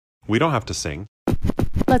We don't have to sing.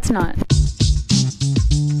 Let's not.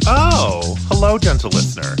 Oh, hello, gentle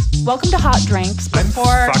listener. Welcome to Hot Drinks. I'm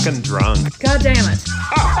fucking drunk. God damn it.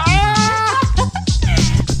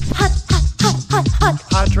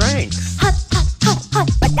 Hot drinks.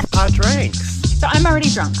 Hot drinks. So I'm already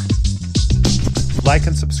drunk. Like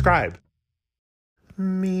and subscribe.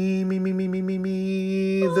 Me.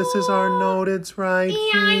 This is our note. It's right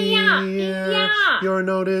here. Yeah. Your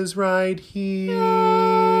note is right here.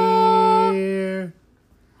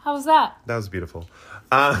 How was that? That was beautiful.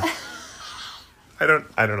 I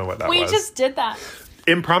don't know what that was. We just did that.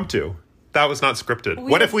 Impromptu. That was not scripted.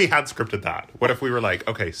 What if we had scripted that? What if we were like,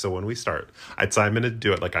 okay, so when we start, I'm going to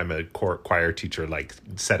do it like I'm a choir teacher, like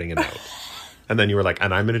setting a note. And then you were like,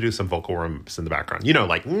 and I'm going to do some vocal rumps in the background. You know,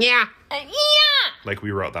 like, yeah. Like we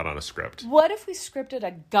wrote that on a script. What if we scripted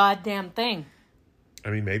a goddamn thing? I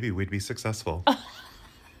mean, maybe we'd be successful.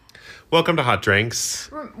 Welcome to Hot Drinks.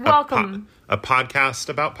 Welcome. A podcast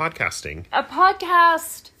about podcasting. A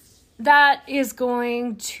podcast that is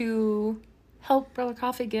going to help Brother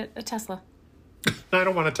Coffee get a Tesla. I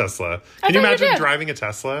don't want a Tesla. Can you imagine driving a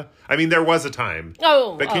Tesla? I mean, there was a time.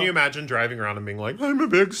 But can you imagine driving around and being like, I'm a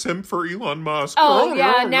big simp for Elon Musk.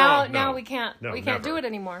 Now we can't. No, we can't never. do it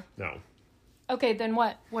anymore. No. Okay, then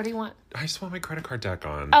what? What do you want? I just want my credit card deck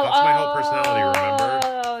on. That's my whole personality,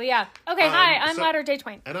 remember? Oh, yeah. Okay, hi, I'm Latter Day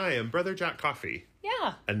Twain. And I am Brother Jack Coffee.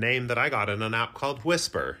 Yeah. A name that I got in an app called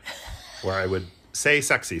Whisper, where I would say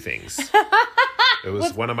sexy things. It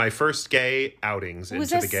was one of my first gay outings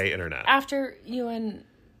into the gay internet. After you and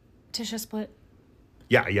Tisha split?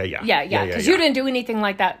 Yeah. Because you didn't do anything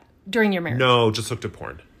like that during your marriage. No, just looked at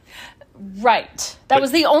porn. Right. That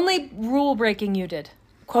was the only rule breaking you did.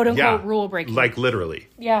 Quote unquote rule breaking. Like literally.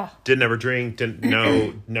 Yeah. Didn't ever drink, didn't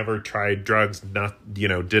know, never tried drugs,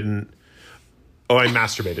 didn't. Oh, I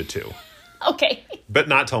masturbated too. Okay. But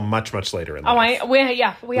not till much, much later in life. We all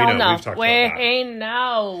know. We've talked about that. We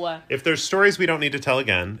know. If there's stories we don't need to tell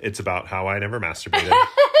again, it's about how I never masturbated.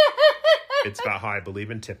 It's about how I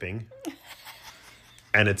believe in tipping.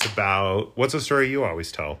 And it's about, what's a story you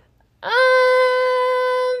always tell?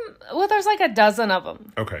 Well, there's like a dozen of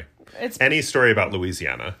them. Okay. Any story about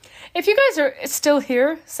Louisiana. If you guys are still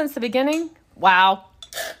here since the beginning, wow.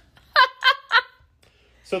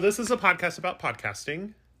 So this is a podcast about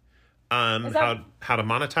podcasting. How to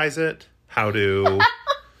monetize it,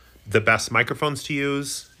 the best microphones to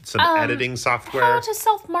use, some editing software. How to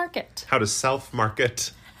self-market. How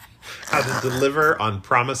to deliver on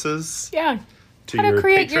promises. Yeah. To your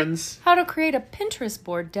patrons. How to create a Pinterest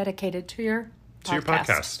board dedicated to your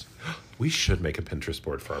podcast. We should make a Pinterest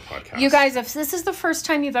board for our podcast. You guys, if this is the first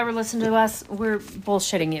time you've ever listened to us, we're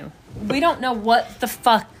bullshitting you. We don't know what the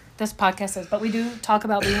fuck this podcast is, but we do talk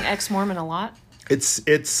about being ex-Mormon a lot. It's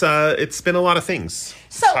been a lot of things.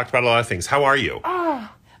 Talked about a lot of things. How are you?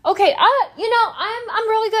 Okay. I'm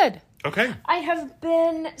really good. Okay. I have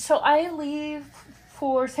been. So I leave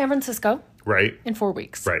for San Francisco. Right. In 4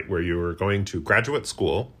 weeks. Right, where you were going to graduate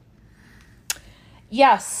school.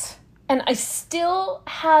 Yes. And I still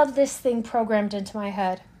have this thing programmed into my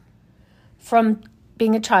head from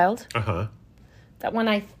being a child. Uh-huh. That when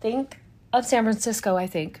I think of San Francisco, I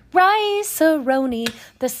think rice-a-roni,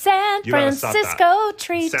 the San Francisco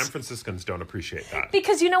treat. San Franciscans don't appreciate that.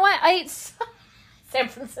 Because you know what? San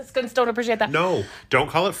Franciscans don't appreciate that. No, don't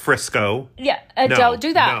call it Frisco. Yeah, no, don't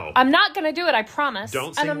do that. No. I'm not going to do it, I promise.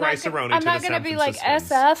 Don't sing rice-a-roni I'm not going to be like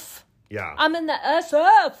SF. Yeah. I'm in the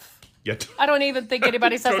SF. Yeah. I don't even think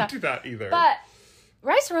anybody says that. Don't do that either. But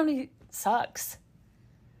rice-a-roni sucks.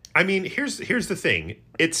 I mean, here's the thing.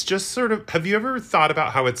 It's just sort of, have you ever thought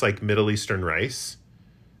about how it's like Middle Eastern rice?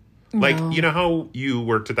 Like, no. You know how you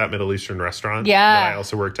worked at that Middle Eastern restaurant? Yeah. That I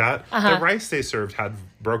also worked at? Uh-huh. The rice they served had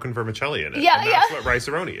broken vermicelli in it. Yeah, and that's what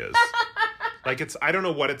rice-a-roni is. Like, I don't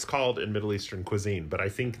know what it's called in Middle Eastern cuisine, but I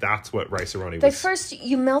think that's what rice-a-roni was. First,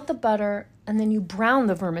 you melt the butter, and then you brown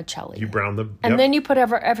the vermicelli. And then you put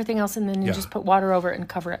everything else, and then you just put water over it and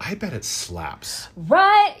cover it. I bet it slaps.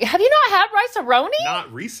 Right. Have you not had rice-a-roni?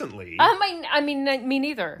 Not recently. I mean, me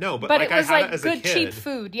neither. No, but it was I had it as a good, kid. cheap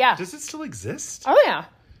food, yeah. Does it still exist? Oh, yeah.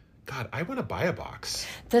 God, I want to buy a box.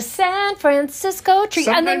 The San Francisco treat.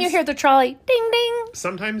 And then you hear the trolley, ding, ding.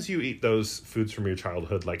 Sometimes you eat those foods from your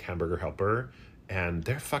childhood, like Hamburger Helper, and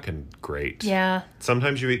they're fucking great. Yeah.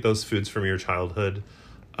 Sometimes you eat those foods from your childhood,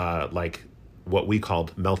 like what we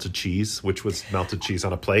called melted cheese, which was melted cheese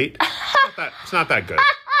on a plate. It's not that good.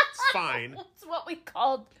 It's fine. It's what we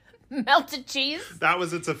called melted cheese. That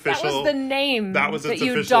was its official. That was the name. That was its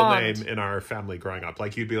official name in our family growing up.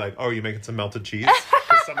 Like you'd be like, "Oh, you making some melted cheese?"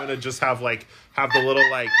 Because someone would just have the little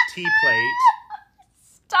tea plate.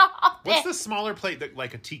 Stop. What's the smaller plate that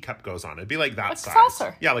like a teacup goes on? It'd be like that size.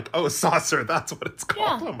 Saucer. Yeah, like, a saucer. That's what it's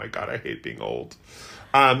called. Yeah. Oh my God, I hate being old.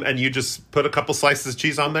 And you just put a couple slices of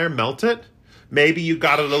cheese on there, melt it. Maybe you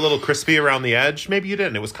got it a little crispy around the edge. Maybe you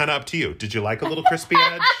didn't. It was kind of up to you. Did you like a little crispy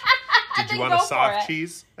edge? Did you want a soft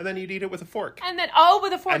cheese? And then you'd eat it with a fork. And then,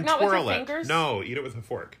 with a fork, And not with twirl your it. fingers? No, eat it with a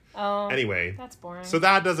fork. Oh. Anyway. That's boring. So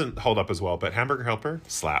that doesn't hold up as well, but Hamburger Helper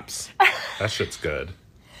slaps. That shit's good.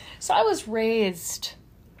 So I was raised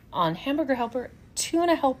on Hamburger Helper,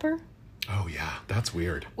 Tuna Helper. Oh, yeah. That's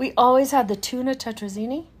weird. We always had the tuna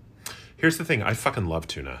tetrazzini. Here's the thing. I fucking love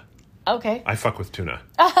tuna. Okay. I fuck with tuna.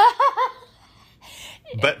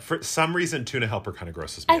 But for some reason, Tuna Helper kind of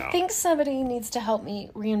grosses me out. I think somebody needs to help me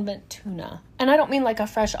reinvent tuna. And I don't mean like a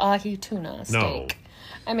fresh ahi tuna steak. No.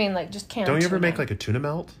 I mean like just canned Don't you ever tuna. make like a tuna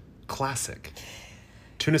melt? Classic.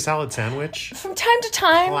 Tuna salad sandwich? From time to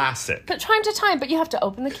time. Classic. From time to time, but you have to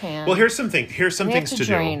open the can. Well, here's some things to do.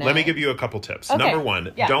 drain Let me it. give you a couple tips. Okay. Number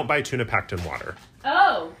one, Yeah. don't buy tuna packed in water.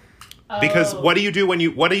 Oh. Because what do you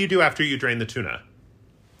do after you drain the tuna?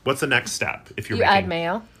 What's the next step if you're You making? add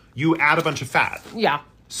mayo. You add a bunch of fat. Yeah.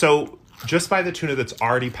 So just buy the tuna that's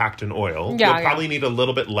already packed in oil. Yeah, You'll probably need a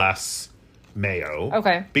little bit less mayo.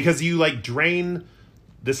 Okay. Because you like drain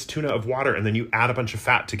this tuna of water and then you add a bunch of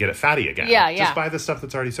fat to get it fatty again. Yeah. Just buy the stuff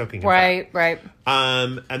that's already soaking in Right. fat.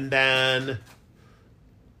 And then,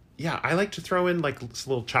 yeah, I like to throw in like this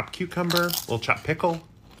little chopped cucumber, a little chopped pickle,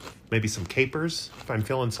 maybe some capers if I'm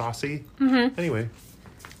feeling saucy. Mm-hmm. Anyway,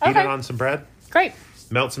 eat Okay. it on some bread, Great.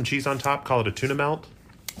 melt some cheese on top, call it a tuna melt.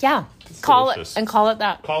 Yeah. It's Call delicious. it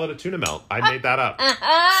that. Call it a tuna melt. I made that up.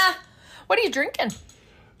 What are you drinking?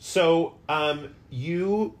 So,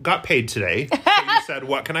 you got paid today. So you said,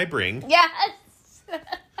 what can I bring? Yes.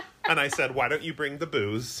 And I said, why don't you bring the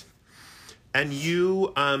booze? And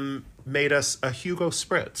you made us a Hugo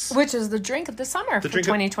Spritz. Which is the drink of the summer for drink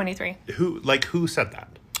of- 2023. Who said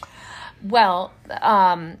that? Well,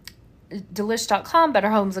 Delish.com, Better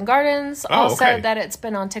Homes and Gardens, all okay. said that it's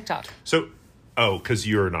been on TikTok. So, because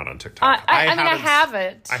you're not on TikTok. I mean, I have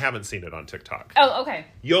it. I haven't seen it on TikTok. Oh, okay.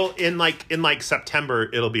 You'll in September,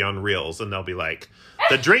 it'll be on Reels, and they'll be like,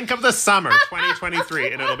 the drink of the summer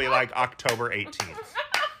 2023, and it'll be like October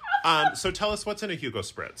 18th. So tell us what's in a Hugo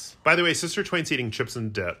Spritz. By the way, Sister Twain's eating chips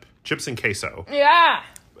and queso, Yeah.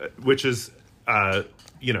 which is,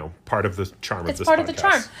 part of the charm of this podcast. It's part of the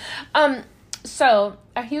charm. So,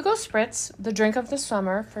 a Hugo Spritz, the drink of the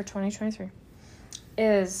summer for 2023,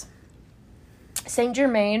 is Saint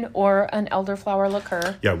Germain or an elderflower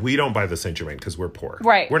liqueur. Yeah, we don't buy the Saint Germain because we're poor.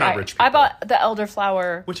 Right. We're not right. rich people. I bought the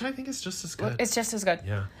elderflower. Which I think is just as good. It's just as good.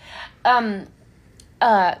 Yeah.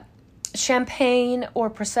 Champagne or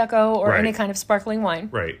Prosecco or Right. any kind of sparkling wine.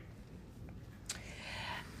 Right.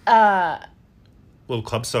 Little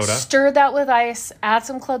club soda. Stir that with ice, add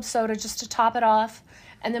some club soda just to top it off,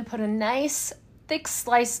 and then put a nice thick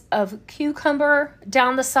slice of cucumber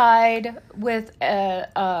down the side with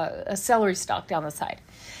a celery stalk down the side.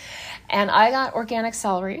 And I got organic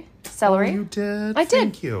celery. Oh, you did? I did.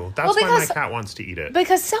 Thank you. That's Well, why my because- cat wants to eat it.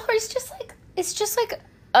 Because celery's just like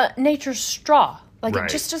nature's straw. Like Right. it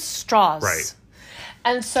just is straws. Right.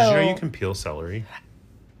 And so Did you know you can peel celery?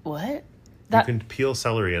 what? You can peel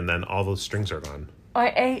celery and then all those strings are gone.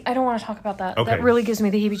 I don't want to talk about that. Okay. That really gives me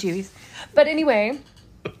the heebie-jeebies. But anyway,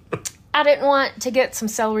 I didn't want to get some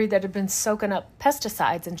celery that had been soaking up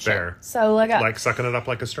pesticides and shit. Fair. So I got Like sucking it up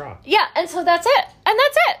like a straw. yeah, and so that's it. And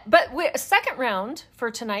that's it. But second round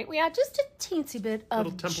for tonight, we had just a teensy bit of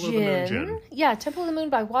Little Temple gin. of the Moon gin. Yeah, Temple of the Moon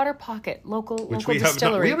by Water Pocket, local Which we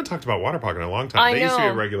distillery. haven't talked about Water Pocket in a long time. I They used to be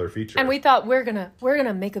know. a regular feature. And we thought we're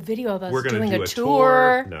gonna make a video of us We're gonna doing do a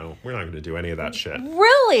tour. No, we're not gonna do any of that shit.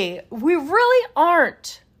 Really? We really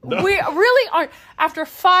aren't. No. We really aren't. After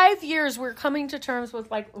 5 years, we're coming to terms with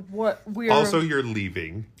like what we're. Also, you're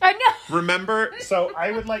leaving. I know. Remember, so I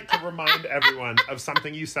would like to remind everyone of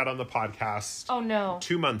something you said on the podcast Oh no.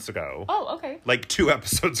 2 months ago. Oh, okay. Like 2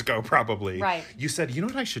 episodes ago, probably. Right. You said, you know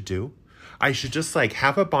what I should do? I should just like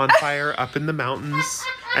have a bonfire up in the mountains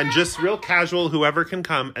and just real casual, whoever can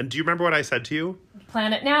come. And do you remember what I said to you?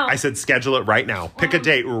 Plan it now. I said, schedule it right now. Pick a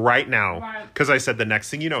date right now. Right. Because I said the next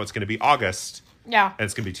thing you know, it's going to be August. Yeah. And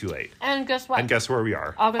it's going to be too late. And guess what? And guess where we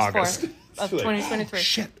are? August 4th of Too late. 2023.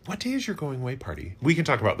 Shit. What day is your going away party? We can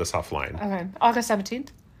talk about this offline. Okay. August 17th.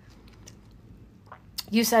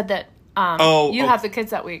 You said that you have the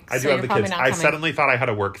kids that week. I do so have you're the probably kids. not I coming. suddenly thought I had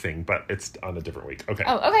a work thing, but it's on a different week. Okay.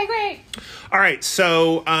 Oh, okay, great. All right.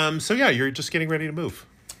 So yeah, you're just getting ready to move.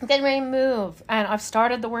 I'm getting ready to move. And I've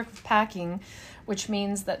started the work of packing, which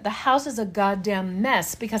means that the house is a goddamn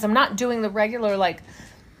mess because I'm not doing the regular, like,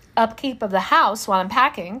 upkeep of the house while I'm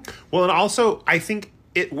packing. Well, and also, I think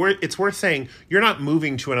it's worth saying you're not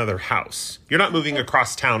moving to another house. You're not moving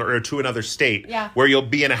across town or to another state where you'll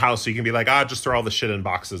be in a house so you can be like, just throw all the shit in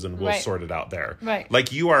boxes and we'll sort it out there. Right.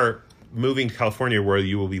 Like you are moving to California where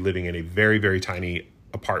you will be living in a very, very tiny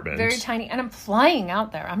apartment. Very tiny. And I'm flying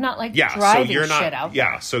out there. I'm not like so driving you're not, shit out there.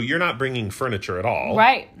 Yeah. So you're not bringing furniture at all.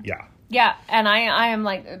 Right. Yeah. Yeah. And I am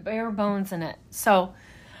like bare bones in it. So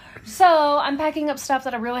I'm packing up stuff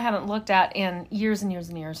that I really haven't looked at in years and years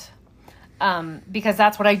and years. Because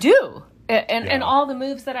that's what I do. And all the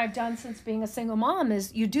moves that I've done since being a single mom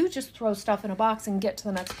is you do just throw stuff in a box and get to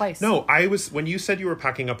the next place. No, when you said you were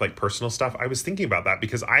packing up like personal stuff, I was thinking about that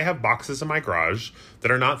because I have boxes in my garage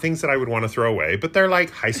that are not things that I would want to throw away, but they're like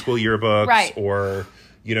high school yearbooks or,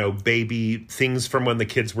 baby things from when the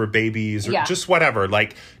kids were babies or just whatever,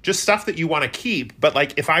 like just stuff that you want to keep. But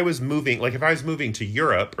like if I was moving to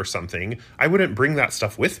Europe or something, I wouldn't bring that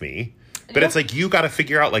stuff with me. But it's like you got to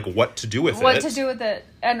figure out like what to do with it. What to do with it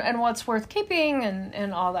and what's worth keeping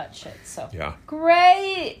and all that shit. So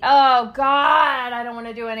great. Oh God, I don't want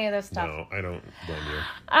to do any of this stuff. No, I don't blame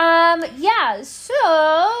you. So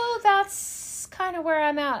that's kind of where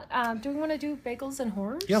I'm at. Do we want to do bagels and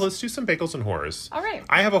horrors? Yeah, let's do some bagels and horrors. All right.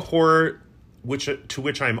 I have a horror to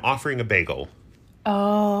which I'm offering a bagel.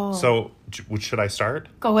 Oh. So should I start?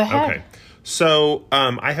 Go ahead. Okay. So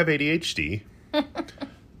I have ADHD.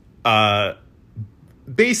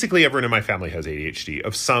 Basically everyone in my family has ADHD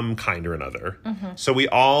of some kind or another. Mm-hmm. So we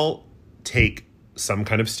all take some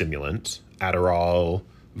kind of stimulant, Adderall,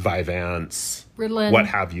 Vyvanse, Ritalin, what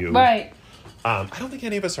have you. Right. I don't think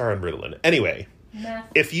any of us are on Ritalin. Anyway,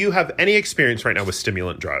 if you have any experience right now with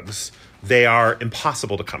stimulant drugs, they are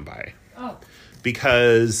impossible to come by. Oh.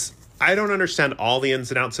 Because I don't understand all the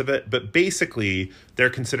ins and outs of it, but basically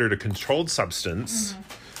they're considered a controlled substance. Mm-hmm.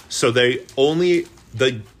 So the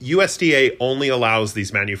USDA only allows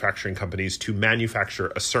these manufacturing companies to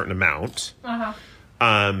manufacture a certain amount. Uh-huh.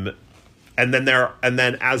 And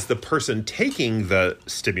then as the person taking the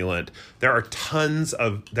stimulant, there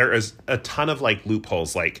is a ton of like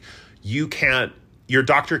loopholes. Like your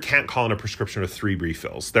doctor can't call in a prescription with 3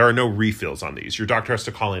 refills. There are no refills on these. Your doctor has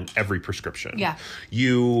to call in every prescription. Yeah.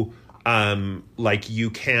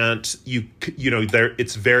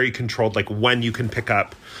 It's very controlled, like when you can pick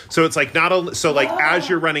up. So it's like as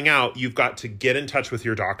you're running out, you've got to get in touch with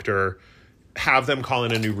your doctor, have them call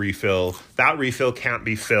in a new refill. That refill can't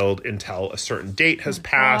be filled until a certain date has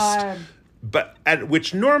passed. God.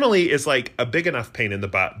 Which normally is like a big enough pain in the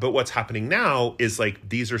butt. But what's happening now is like,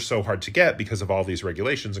 these are so hard to get because of all these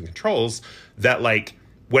regulations and controls that like,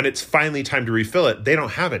 when it's finally time to refill it, they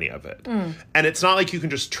don't have any of it. Mm. And it's not like you can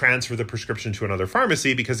just transfer the prescription to another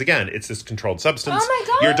pharmacy because, again, it's this controlled substance. Oh, my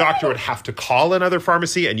God. Your doctor would have to call another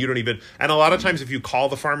pharmacy, and you don't even... And a lot of times if you call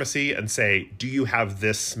the pharmacy and say, do you have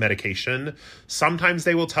this medication? Sometimes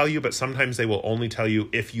they will tell you, but sometimes they will only tell you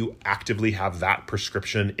if you actively have that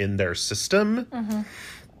prescription in their system. Mm-hmm.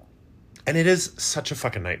 And it is such a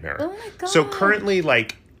fucking nightmare. Oh, my God. So currently,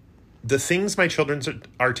 like... The things my children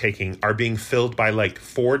are taking are being filled by like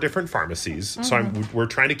 4 different pharmacies. Mm-hmm. So we're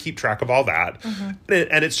trying to keep track of all that. Mm-hmm.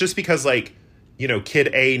 And it's just because like, kid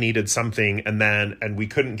A needed something and we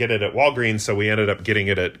couldn't get it at Walgreens. So we ended up getting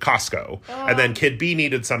it at Costco. Oh. And then kid B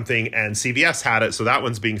needed something and CVS had it. So that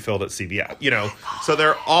one's being filled at CVS, so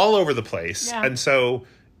they're all over the place. Yeah. And so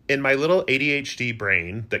in my little ADHD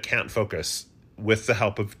brain that can't focus, with the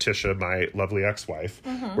help of Tisha, my lovely ex-wife,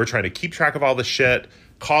 mm-hmm. we're trying to keep track of all the shit.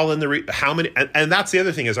 Call in how many, and that's the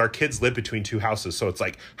other thing is our kids live between 2 houses. So it's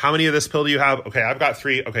like, how many of this pill do you have? Okay, I've got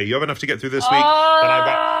 3. Okay, you have enough to get through this week. Then I've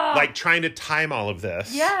got, like, trying to time all of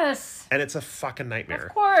this. Yes. And it's a fucking nightmare.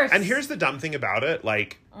 Of course. And here's the dumb thing about it.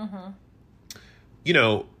 Like, mm-hmm.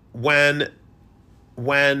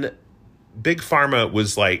 When Big Pharma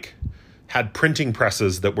was like, had printing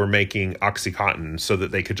presses that were making OxyContin so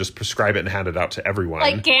that they could just prescribe it and hand it out to everyone.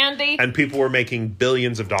 Like candy. And people were making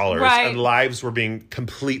billions of dollars. Right. And lives were being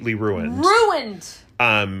completely ruined.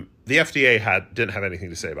 The FDA didn't have anything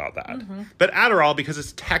to say about that. Mm-hmm. But Adderall, because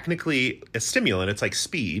it's technically a stimulant, it's like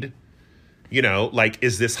speed,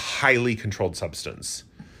 is this highly controlled substance.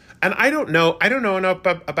 And I don't know enough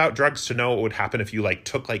about drugs to know what would happen if you like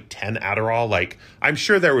took like 10 Adderall. Like, I'm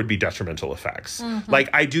sure there would be detrimental effects. Mm-hmm.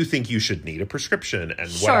 Like, I do think you should need a prescription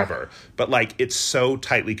and whatever. But like, it's so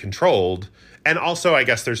tightly controlled. And also, I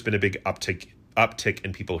guess there's been a big uptick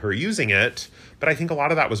in people who are using it. But I think a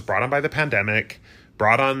lot of that was brought on by the pandemic,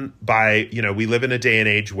 brought on by, we live in a day and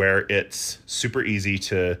age where it's super easy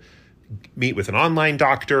to meet with an online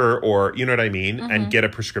doctor or, you know what I mean? Mm-hmm. And get a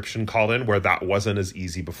prescription called in where that wasn't as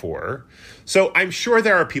easy before. So I'm sure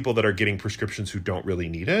there are people that are getting prescriptions who don't really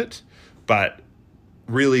need it, but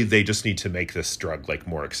really they just need to make this drug like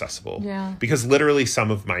more accessible. Yeah. Because literally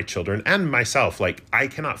some of my children and myself, like I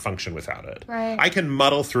cannot function without it. Right. I can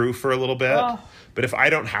muddle through for a little bit, Oh. but if I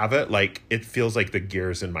don't have it, like it feels like the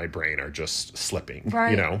gears in my brain are just slipping,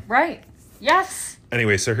 Right. you know? Right. Yes.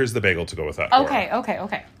 Anyway, so here's the bagel to go with that. Okay. Cora.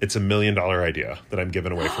 Okay. It's $1 million idea that I'm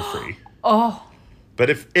giving away for free. Oh. But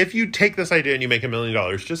if you take this idea and you make $1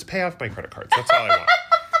 million, just pay off my credit cards. That's all I want.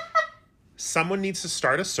 Someone needs to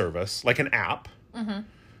start a service, like an app,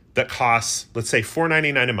 that costs, let's say,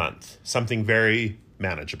 $4.99 a month, something very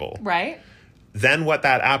manageable. Right. Then what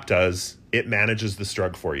that app does, it manages this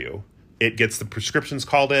drug for you. It gets the prescriptions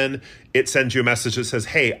called in. It sends you a message that says,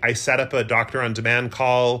 hey, I set up a doctor on demand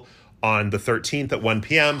call on the 13th at 1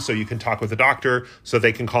 p.m. so you can talk with the doctor so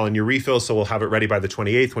they can call in your refill. So we'll have it ready by the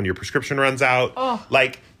 28th when your prescription runs out. Oh.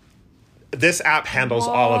 Like, this app handles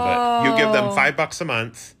all of it. You give them $5 a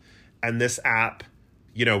month, and this app,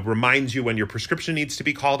 you know, reminds you when your prescription needs to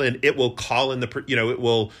be called in. It will call in it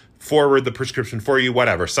will forward the prescription for you,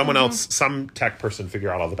 whatever. Someone else, some tech person figure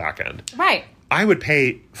out all the back end. Right. I would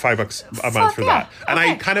pay $5 a month for that. And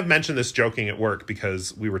Okay. I kind of mentioned this joking at work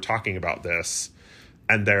because we were talking about this,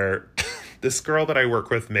 and this girl that I work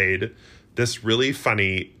with made this really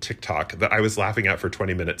funny TikTok that I was laughing at for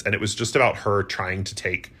 20 minutes. And it was just about her trying to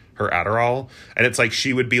take her Adderall. And it's like,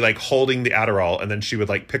 she would be like holding the Adderall, and then she would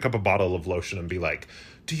like pick up a bottle of lotion and be like,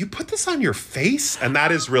 do you put this on your face? And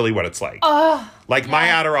that is really what it's like. Like my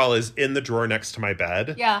Adderall is in the drawer next to my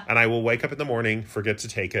bed. Yeah. And I will wake up in the morning, forget to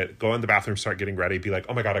take it, go in the bathroom, start getting ready, be like,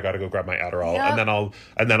 oh my God, I got to go grab my Adderall. Yeah.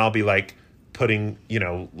 And then I'll be like putting, you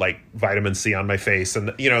know, like vitamin C on my face.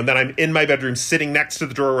 And, you know, and then I'm in my bedroom sitting next to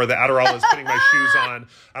the drawer where the Adderall is, putting my shoes on.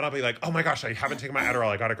 And I'll be like, oh my gosh, I haven't taken my Adderall.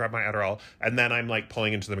 I got to grab my Adderall. And then I'm like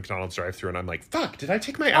pulling into the McDonald's drive-thru and I'm like, fuck, did I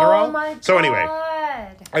take my Adderall? Oh my God. So anyway,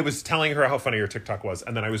 I was telling her how funny her TikTok was.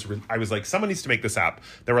 And then I was like, someone needs to make this app.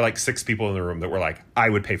 There were like 6 people in the room that were like, I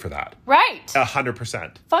would pay for that. Right.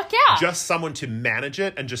 100%. Fuck yeah. Just someone to manage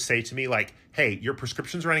it and just say to me like, hey, your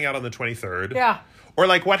prescription's running out on the 23rd. Yeah. Or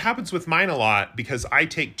like what happens with mine a lot, because I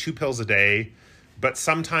take 2 pills a day, but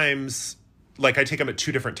sometimes like I take them at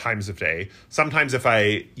 2 different times of day. Sometimes if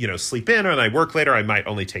I, you know, sleep in and I work later, I might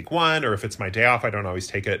only take 1, or if it's my day off, I don't always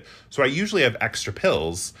take it. So I usually have extra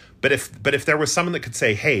pills. But if there was someone that could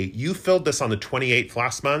say, hey, you filled this on the 28th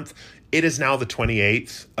last month, it is now the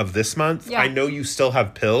 28th of this month. Yeah. I know you still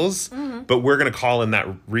have pills, but we're going to call in that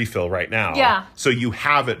refill right now. Yeah. So you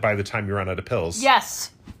have it by the time you run out of pills.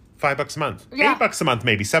 Yes. $5 a month. Yeah. $8 a month,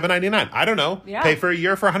 maybe. $7.99. I don't know. Yeah. Pay for a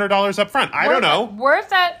year for $100 up front. I don't know. Worth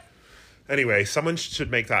it. Anyway, someone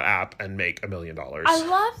should make that app and make $1 million. I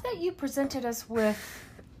love that you presented us with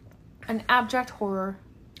an abject horror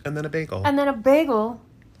And then a bagel. and then a bagel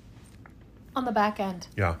on the back end.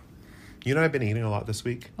 Yeah. You know what I've been eating a lot this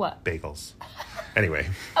week? What? Bagels. Anyway.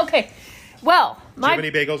 Okay. Well, Do you have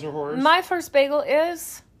any bagels or horrors? my first bagel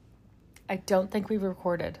is, I don't think we've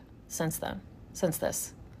recorded since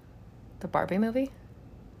this. The Barbie movie?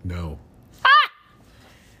 No.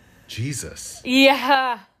 Jesus.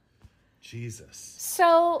 Yeah. Jesus.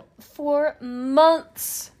 So, for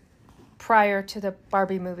months prior to the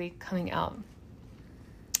Barbie movie coming out,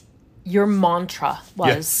 your mantra was,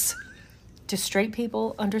 Yes. do straight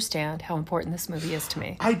people understand how important this movie is to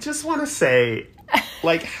me? I just want to say,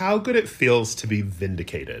 like, how good it feels to be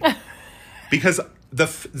vindicated. Because the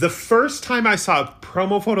first time I saw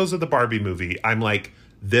promo photos of the Barbie movie, I'm like,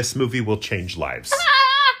 this movie will change lives.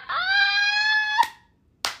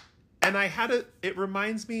 And it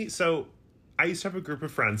reminds me, so I used to have a group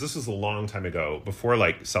of friends. This was a long time ago, before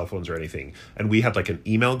like cell phones or anything. And we had like an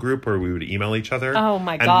email group where we would email each other. Oh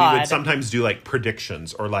my And we God. would sometimes do like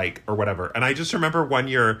predictions or whatever. And I just remember one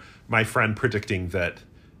year my friend predicting that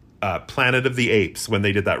Planet of the Apes, when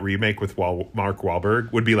they did that remake with Mark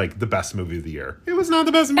Wahlberg, would be like the best movie of the year. It was not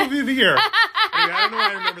the best movie of the year. Anyway, I don't know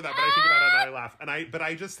why I remember that, but I think about it and I laugh. But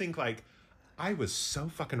I just think like, I was so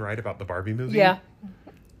fucking right about the Barbie movie. Yeah.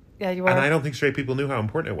 Yeah, you are. And I don't think straight people knew how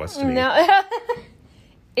important it was to me. No.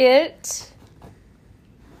 It's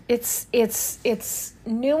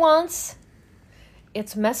nuance,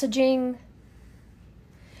 it's messaging,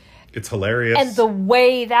 It's hilarious. and the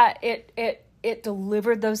way that it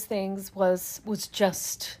delivered those things was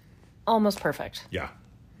just almost perfect. Yeah.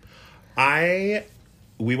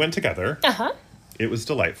 We went together. Uh-huh. It was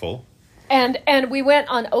delightful. And we went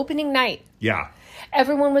on opening night. Yeah.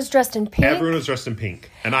 Everyone was dressed in pink. Everyone was dressed in pink.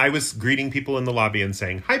 And I was greeting people in the lobby and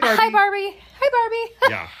saying, hi, Barbie. Hi, Barbie. Hi, Barbie.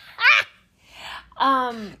 Yeah.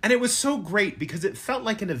 And it was so great because it felt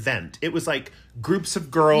like an event. It was like groups of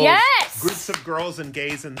girls. Yes! Groups of girls and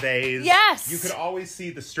gays and theys. Yes! You could always see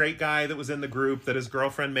the straight guy that was in the group that his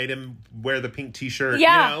girlfriend made him wear the pink t-shirt,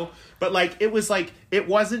 Yeah. you know? But like, it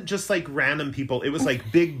wasn't just like random people. It was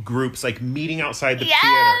like big groups like meeting outside the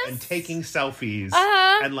theater and taking selfies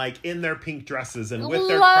and like in their pink dresses and with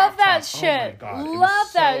their crop tops. Shit. Oh my God.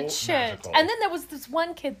 Love that shit. Magical. And then there was this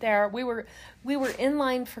one kid there. We were in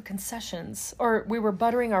line for concessions, or we were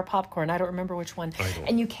buttering our popcorn. I don't remember which one.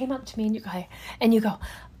 And you came up to me and you go,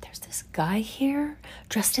 there's this guy here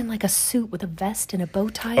dressed in like a suit with a vest and a bow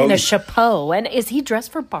tie and a chapeau. And is he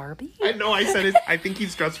dressed for Barbie? I know. I think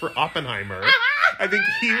he's dressed for Oppenheimer. I think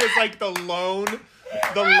he was like the lone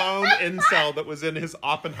incel that was in his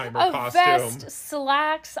Oppenheimer costume. A vest,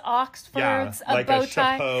 slacks, Oxfords, a bow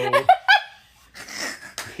tie. Chapeau.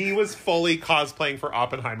 He was fully cosplaying for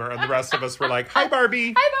Oppenheimer, and the rest of us were like, "Hi,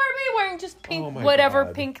 Barbie." Hi, Barbie, wearing just pink, whatever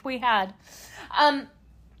pink we had.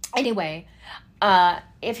 Anyway,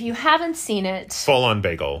 if you haven't seen it, full on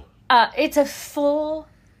bagel. It's a full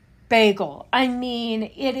bagel. I mean,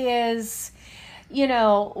 it is. You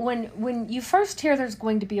know, when you first hear there's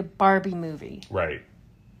going to be a Barbie movie, right?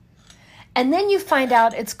 And then you find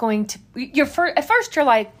out it's going to. At first you're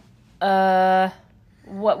like,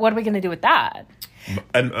 what are we going to do with that?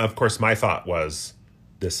 And of course, my thought was,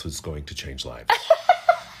 this was going to change lives.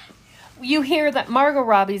 You hear that Margot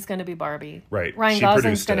Robbie's going to be Barbie, right? Ryan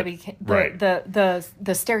Gosling's going to be the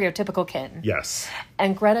stereotypical Ken, yes.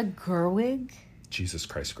 And Greta Gerwig, Jesus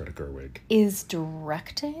Christ, Greta Gerwig is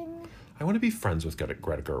directing. I want to be friends with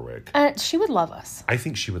Greta Gerwig. She would love us. I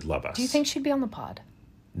think she would love us. Do you think she'd be on the pod?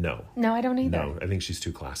 No. No, I don't either. No, I think she's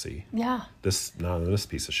too classy. Yeah. This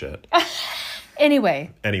piece of shit.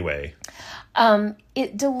 Anyway.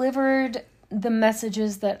 It delivered the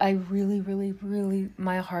messages that I really, really, really,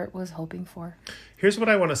 my heart was hoping for. Here's what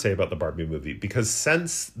I want to say about the Barbie movie, because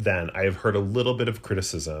since then I have heard a little bit of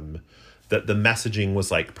criticism that the messaging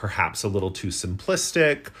was like perhaps a little too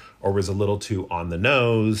simplistic or was a little too on the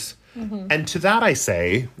nose. Mm-hmm. And to that I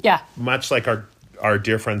say, much like our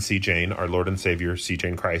dear friend C. Jane, our Lord and Savior C.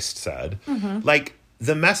 Jane Christ said, like,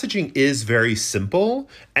 the messaging is very simple.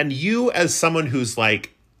 And you, as someone who's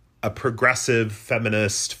like a progressive,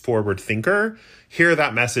 feminist, forward thinker, hear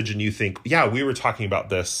that message and you think, yeah, we were talking about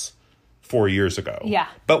this 4 years ago. Yeah.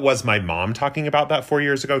 But was my mom talking about that 4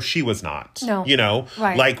 years ago? She was not. No. You know?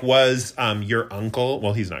 Right. Like, was your uncle...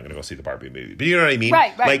 Well, he's not going to go see the Barbie movie. But you know what I mean?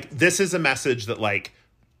 Right. Like, this is a message that, like...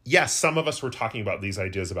 Yes, some of us were talking about these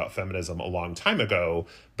ideas about feminism a long time ago,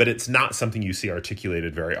 but it's not something you see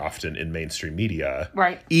articulated very often in mainstream media.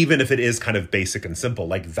 Right. Even if it is kind of basic and simple.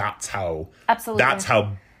 Like, that's how... Absolutely. That's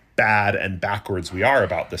how bad and backwards we are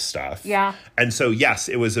about this stuff. Yeah. And so, yes,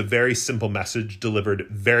 it was a very simple message delivered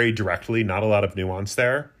very directly. Not a lot of nuance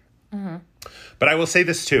there. Mm-hmm. But I will say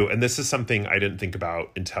this, too, and this is something I didn't think about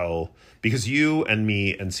until... Because you and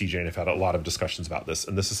me and CJ have had a lot of discussions about this,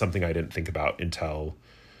 and this is something I didn't think about until...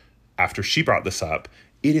 After she brought this up,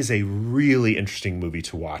 it is a really interesting movie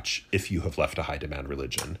to watch if you have left a high demand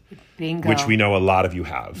religion. Bingo. Which we know a lot of you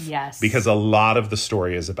have. Yes. Because a lot of the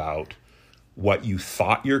story is about what you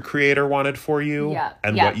thought your creator wanted for you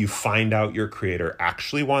and what you find out your creator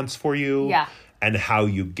actually wants for you. Yeah. And how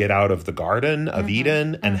you get out of the Garden of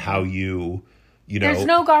Eden and how you know... There's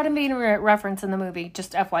no Garden of Eden reference in the movie,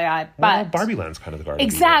 just FYI. But well, Barbie Land's kind of the Garden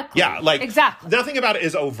exactly. of Eden. Yeah, like... Exactly. Nothing about it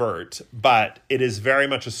is overt, but it is very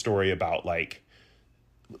much a story about, like,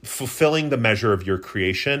 fulfilling the measure of your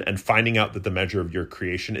creation and finding out that the measure of your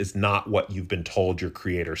creation is not what you've been told your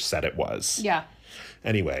creator said it was. Yeah.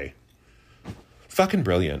 Anyway... Fucking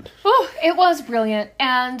brilliant. Ooh, it was brilliant.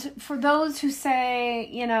 And for those who say,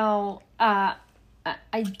 you know, I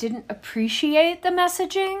didn't appreciate the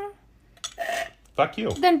messaging... Fuck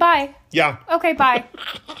you. Then bye. Yeah. Okay, bye.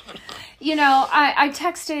 You know, I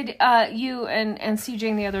texted you and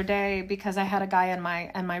CJ the other day because I had a guy in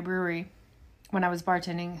my brewery when I was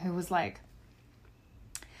bartending who was like,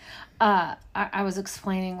 I was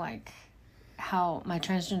explaining like how my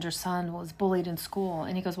transgender son was bullied in school,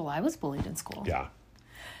 and he goes, "Well, I was bullied in school." Yeah.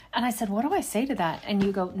 And I said, "What do I say to that?" And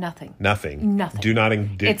you go, "Nothing. Nothing. Nothing. Do not It's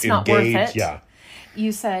engage. not worth it." Yeah.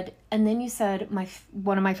 You said, and then you said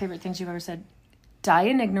one of my favorite things you've ever said: "Die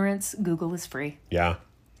in ignorance. Google is free." Yeah.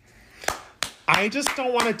 I just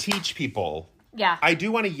don't want to teach people. Yeah. I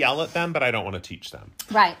do want to yell at them, but I don't want to teach them.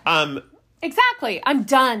 Right. Exactly. I'm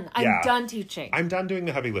done. I'm done teaching. I'm done doing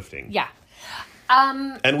the heavy lifting. Yeah.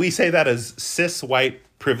 And we say that as cis, white,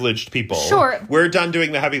 privileged people. Sure. We're done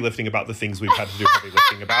doing the heavy lifting about the things we've had to do heavy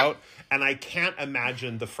lifting about. And I can't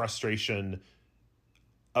imagine the frustration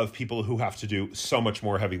of people who have to do so much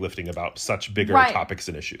more heavy lifting about such bigger topics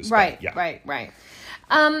and issues. Right, but, yeah. right.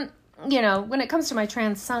 When it comes to my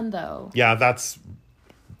trans son, though. Yeah, that's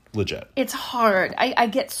legit. It's hard. I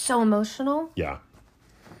get so emotional. Yeah.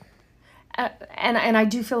 And I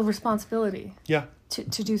do feel responsibility. Yeah.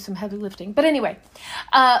 To do some heavy lifting. But anyway,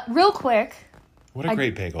 real quick. What a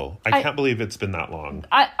great bagel. I can't believe it's been that long.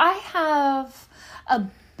 I have a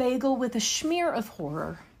bagel with a smear of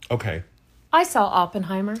horror. Okay. I saw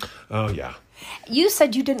Oppenheimer. Oh, yeah. You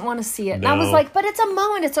said you didn't want to see it. No. And I was like, but it's a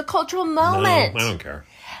moment. It's a cultural moment. No, I don't care.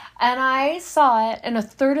 And I saw it, and a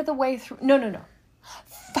third of the way through... No.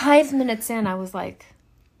 5 minutes in, I was like,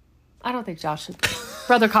 I don't think Josh should...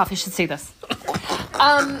 Brother Coffee should see this.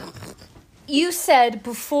 You said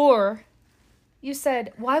before... You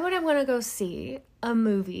said, why would I want to go see a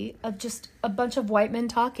movie of just a bunch of white men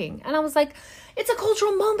talking? And I was like, it's a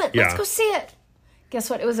cultural moment. Let's go see it. Guess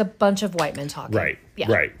what? It was a bunch of white men talking. Right.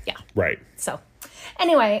 Yeah. Right. Yeah. Right. So,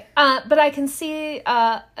 anyway, but I can see...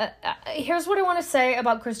 here's what I want to say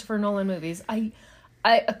about Christopher Nolan movies. I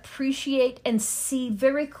appreciate and see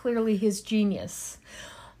very clearly his genius.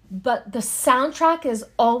 But the soundtrack is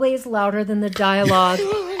always louder than the dialogue. And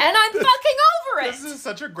I'm fucking over it. This is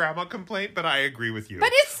such a grandma complaint, but I agree with you. But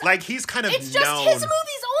it's... Like, he's kind of known... It's just his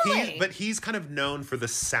movies only. But he's kind of known for the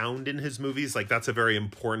sound in his movies. Like, that's a very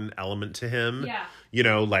important element to him. Yeah. You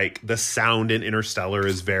know, like, the sound in Interstellar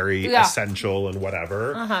is very essential and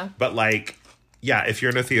whatever. Uh-huh. But, like, yeah, if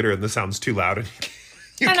you're in a theater and the sound's too loud and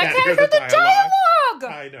you can't hear the dialogue.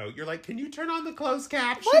 I know. You're like, can you turn on the closed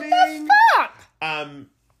captioning? What the fuck?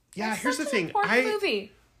 Yeah, That's here's the such thing. an important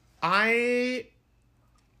movie.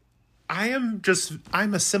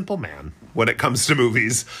 I'm a simple man when it comes to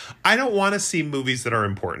movies. I don't want to see movies that are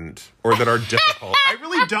important or that are difficult. I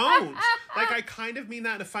really don't. Like, I kind of mean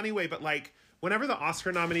that in a funny way, but like, whenever the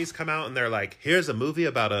Oscar nominees come out and they're like, here's a movie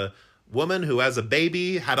about a woman who as a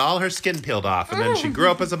baby had all her skin peeled off and then she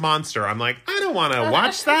grew up as a monster. I'm like, I don't want to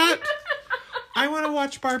watch that. I want to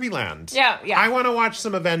watch Barbie Land. Yeah. I want to watch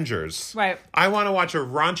some Avengers. Right. I want to watch a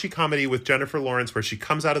raunchy comedy with Jennifer Lawrence where she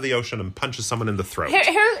comes out of the ocean and punches someone in the throat.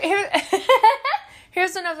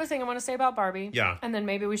 Here's another thing I want to say about Barbie. Yeah. And then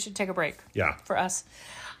maybe we should take a break. Yeah. For us.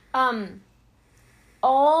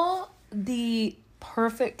 All the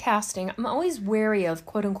perfect casting. I'm always wary of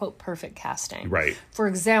quote unquote perfect casting. Right. For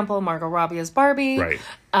example, Margot Robbie as Barbie. Right.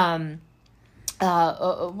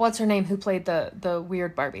 What's her name who played the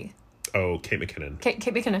weird Barbie? Oh, Kate McKinnon. Kate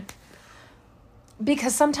McKinnon.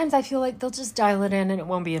 Because sometimes I feel like they'll just dial it in and it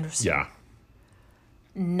won't be interesting. Yeah.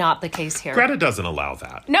 Not the case here. Greta doesn't allow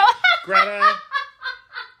that. No.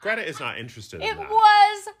 Greta is not interested in that. It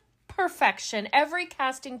was perfection. Every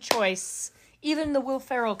casting choice, even the Will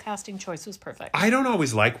Ferrell casting choice was perfect. I don't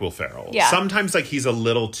always like Will Ferrell. Yeah. Sometimes like he's a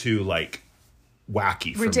little too like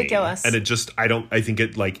wacky for ridiculous. me. And it just I think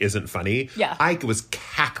it like isn't funny. Yeah. I was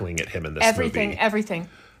cackling at him in this movie. Everything.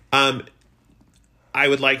 I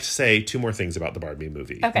would like to say two more things about the Barbie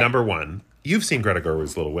movie. Okay. Number one, you've seen Greta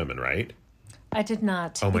Gerwig's Little Women, right? I did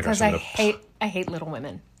not. Oh my because gosh, I hate Little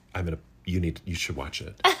Women. You should watch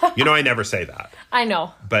it. You know, I never say that. I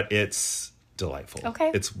know. But it's delightful.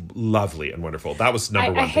 Okay. It's lovely and wonderful. That was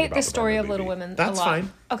number one I thing hate about the story of Little movie. Women. That's a lot.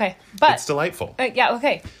 fine. Okay. But it's delightful. Yeah,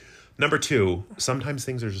 okay. Number two, sometimes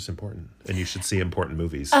things are just important, and you should see important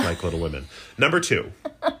movies like Little Women. Number two,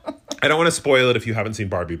 I don't want to spoil it if you haven't seen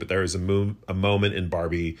Barbie, but there is a moment in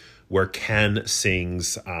Barbie where Ken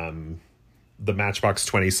sings the Matchbox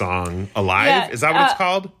 20 song Alive. Yeah, is that what it's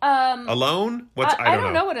called? Alone? I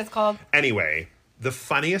don't know what it's called. Anyway, the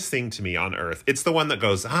funniest thing to me on earth, it's the one that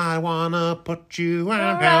goes, I wanna put you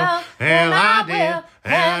out, and I will,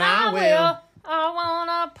 and I will. I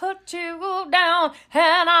wanna put you down,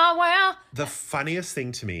 and I will. The funniest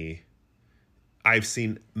thing to me, I've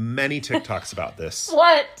seen many TikToks about this.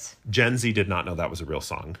 What? Gen Z did not know that was a real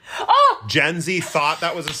song. Oh! Gen Z thought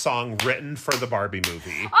that was a song written for the Barbie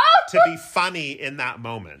movie to be funny in that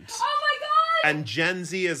moment. Oh my God! And Gen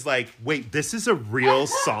Z is like, wait, this is a real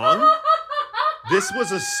song? This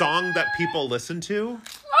was a song that people listen to?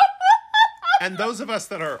 And those of us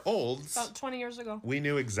that are old, about 20 years ago, we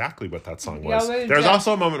knew exactly what that song was. Yeah, There's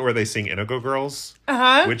also a moment where they sing Inigo Girls,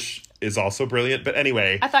 which is also brilliant. But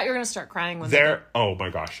anyway, I thought you were going to start crying when oh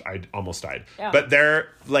my gosh, I almost died. Yeah. But they're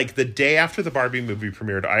like the day after the Barbie movie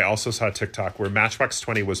premiered, I also saw a TikTok where Matchbox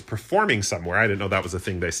 20 was performing somewhere. I didn't know that was a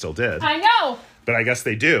thing they still did. I know. But I guess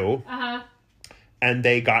they do. And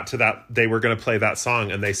they got to that, they were going to play that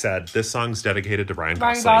song, and they said, this song's dedicated to Ryan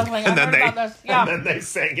Gosling. And then they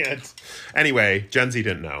sang it. Anyway, Gen Z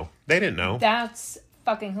didn't know. They didn't know. That's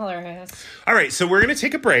fucking hilarious. All right, so we're going to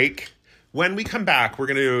take a break. When we come back, we're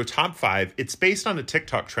going to do a top 5. It's based on a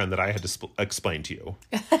TikTok trend that I had to explain to you.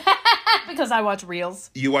 Because I watch Reels.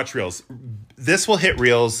 You watch Reels. This will hit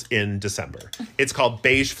Reels in December. It's called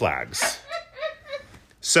Beige Flags.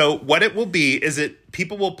 So what it will be is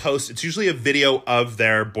people will post, it's usually a video of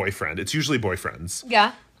their boyfriend. It's usually boyfriends.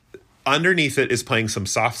 Yeah. Underneath it is playing some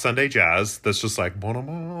soft Sunday jazz that's just like,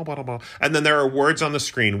 and then there are words on the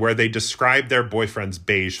screen where they describe their boyfriend's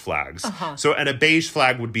beige flags. So, and a beige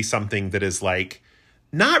flag would be something that is like,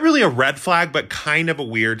 not really a red flag, but kind of a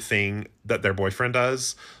weird thing that their boyfriend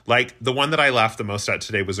does. Like the one that I laughed the most at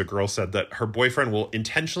today was a girl said that her boyfriend will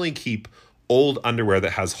intentionally keep old underwear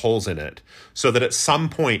that has holes in it so that at some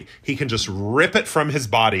point he can just rip it from his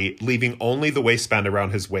body, leaving only the waistband around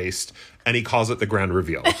his waist, and he calls it the grand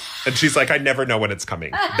reveal. And she's like, I never know when it's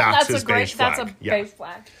coming. That's his beige flag. That's a beige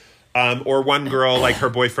flag. Or one girl, like her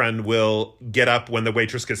boyfriend will get up when the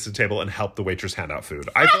waitress gets to the table and help the waitress hand out food.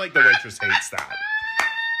 I feel like the waitress hates that.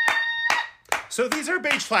 So these are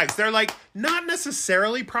beige flags. They're like not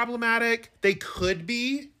necessarily problematic. They could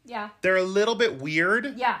be. Yeah. They're a little bit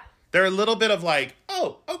weird. Yeah. They're a little bit of like,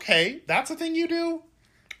 oh, okay, that's a thing you do?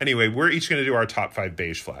 Anyway, we're each going to do our top 5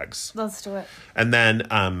 beige flags. Let's do it. And then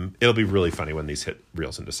it'll be really funny when these hit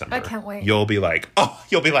Reels in December. I can't wait. You'll be like,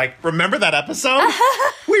 remember that episode?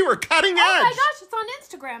 We were cutting edge. Oh my gosh, it's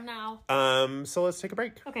on Instagram now. So let's take a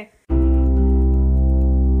break. Okay.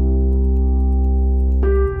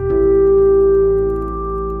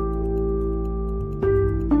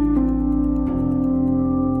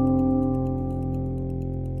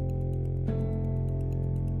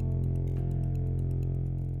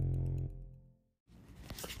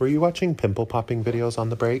 Were you watching pimple popping videos on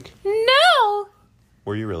the break? No.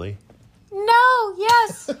 Were you really? No.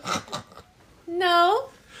 Yes. No.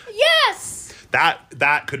 Yes.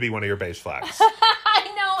 That could be one of your beige flags.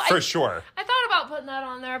 I know. For sure. I thought about putting that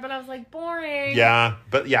on there, but I was like, boring. Yeah,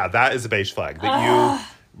 but yeah, that is a beige flag. That you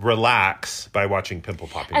relax by watching pimple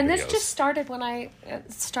popping videos. And this just started when I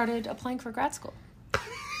started applying for grad school.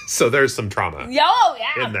 So there's some trauma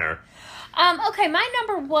Yeah. in there. Okay, my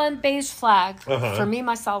number 1 beige flag for me,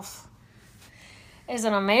 myself, is,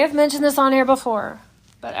 and I may have mentioned this on here before,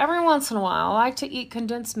 but every once in a while, I like to eat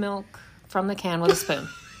condensed milk from the can with a spoon.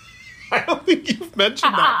 I don't think you've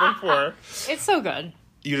mentioned that before. It's so good.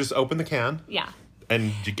 You just open the can. Yeah.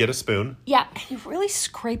 And you get a spoon. Yeah, and you really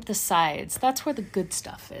scrape the sides. That's where the good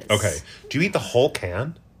stuff is. Okay. Do you eat the whole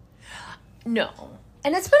can? No.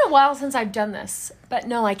 And it's been a while since I've done this. But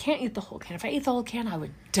no, I can't eat the whole can. If I ate the whole can, I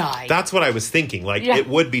would die. That's what I was thinking. Like, it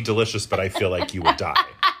would be delicious, but I feel like you would die.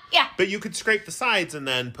 Yeah. But you could scrape the sides and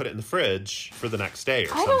then put it in the fridge for the next day or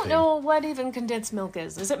something. I don't know what even condensed milk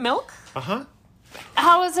is. Is it milk? Uh-huh.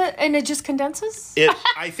 How is it? And it just condenses?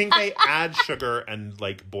 I think they add sugar and,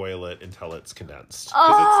 like, boil it until it's condensed.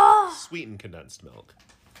 Because it's sweetened condensed milk.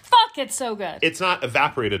 Fuck, it's so good. It's not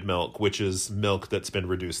evaporated milk, which is milk that's been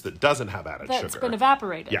reduced that doesn't have added sugar. That's been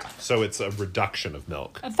evaporated. Yeah, so it's a reduction of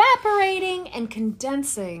milk. Evaporating and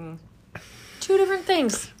condensing. 2 different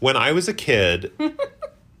things. When I was a kid,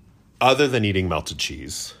 other than eating melted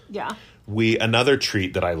cheese, Yeah. another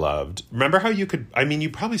treat that I loved. Remember how you could, I mean, you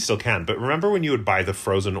probably still can, but remember when you would buy the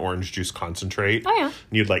frozen orange juice concentrate? Oh, yeah. And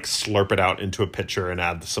you'd like slurp it out into a pitcher and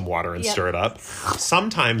add some water and stir it up.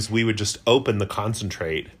 Sometimes we would just open the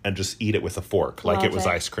concentrate and just eat it with a fork like it was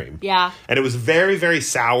ice cream. Yeah. And it was very, very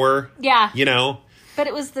sour. Yeah. You know? But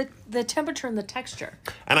it was the temperature and the texture.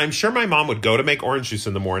 And I'm sure my mom would go to make orange juice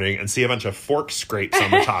in the morning and see a bunch of fork scrapes on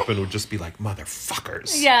the top and would just be like,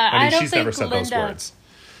 motherfuckers. Yeah, I mean, I don't she's think never said those Linda- words.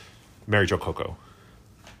 Mary Jo Coco.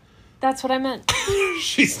 That's what I meant.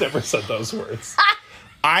 She's never said those words.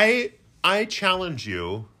 I challenge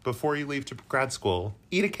you, before you leave to grad school,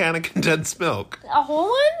 eat a can of condensed milk. A whole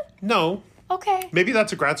one? No. Okay. Maybe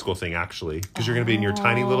that's a grad school thing, actually, because you're going to be in your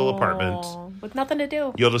tiny little apartment. With nothing to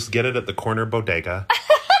do. You'll just get it at the corner bodega.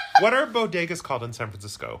 What are bodegas called in San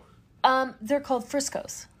Francisco? They're called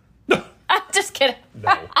Frisco's. No. I'm just kidding.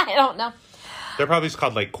 No. I don't know. They're probably just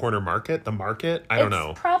called, like, corner market, the market. I don't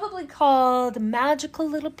know. It's probably called Magical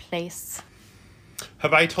Little Place.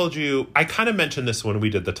 Have I told you, I kind of mentioned this when we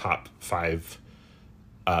did the top 5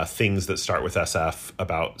 things that start with SF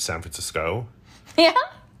about San Francisco. Yeah?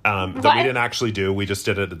 That we didn't actually do. We just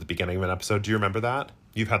did it at the beginning of an episode. Do you remember that?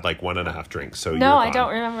 You've had like 1.5 drinks, so no, I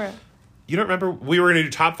don't remember it. You don't remember? We were going to do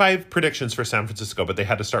top 5 predictions for San Francisco, but they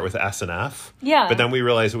had to start with S and F. Yeah. But then we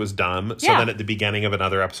realized it was dumb. So then at the beginning of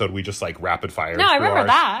another episode, we just like rapid fire. No, I remember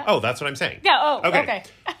that. Oh, that's what I'm saying. Yeah. Oh, okay.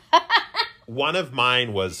 One of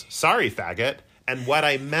mine was sorry, faggot, and what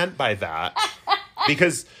I meant by that,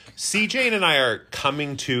 because CJ and I are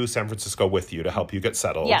coming to San Francisco with you to help you get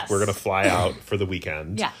settled. Yes. We're going to fly out for the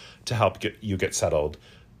weekend to help you get settled.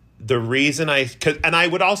 The reason and I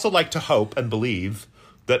would also like to hope and believe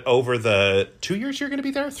that over the 2 years you're going to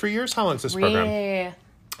be there, 3 years, how long is this program?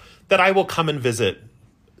 That I will come and visit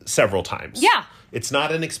several times. Yeah. It's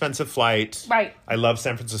not an expensive flight. Right. I love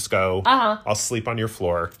San Francisco. I'll sleep on your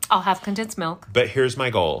floor. I'll have condensed milk. But here's my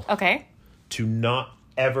goal. Okay. To not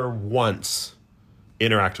ever once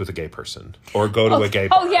interact with a gay person or go to a gay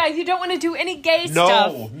bar. Oh, yeah. You don't want to do any gay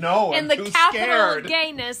stuff. No. In the capital of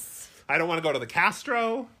gayness. I don't want to go to the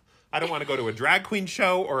Castro. I don't want to go to a drag queen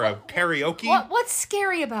show or a karaoke. What's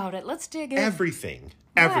scary about it? Let's dig in. Everything.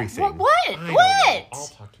 What? What? I'll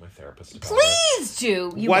talk to my therapist about Please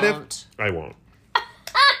do. You won't. I won't.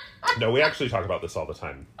 No, we actually talk about this all the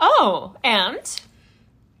time. Oh, and?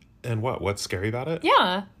 And what? What's scary about it?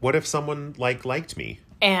 Yeah. What if someone liked me?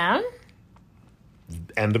 And?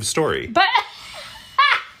 End of story. But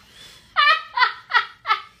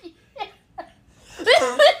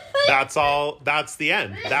that's all. That's the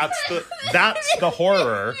end. That's the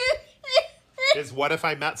horror. Is what if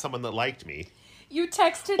I met someone that liked me? You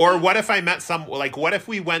texted Or me. what if I met what if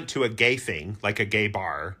we went to a gay thing, like a gay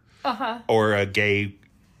bar, or a gay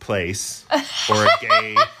place, or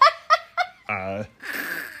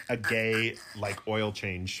a gay like oil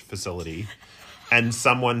change facility, and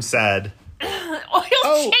someone said,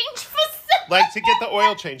 change facility, like to get the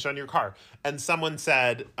oil changed on your car, and someone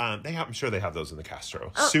said, I'm sure they have those in the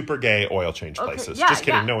Castro, super gay oil change places. Yeah, Just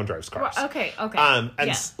kidding, no one drives cars. Okay.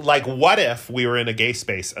 What if we were in a gay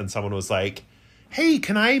space and someone was like, hey,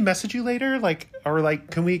 can I message you later?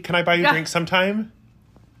 Can I buy you a drink sometime?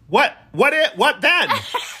 What then?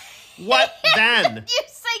 What then? You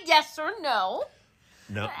say yes or no.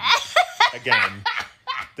 No. Again,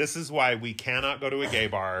 this is why we cannot go to a gay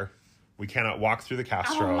bar. We cannot walk through the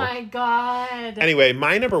Castro. Oh my God. Anyway,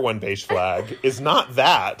 my number one beige flag is not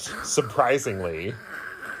that, surprisingly.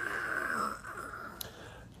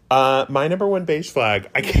 My number one beige flag,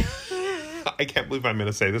 I can't believe I'm going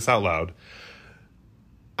to say this out loud.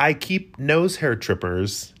 I keep nose hair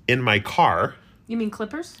trippers in my car. You mean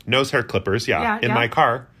clippers? Nose hair clippers, in my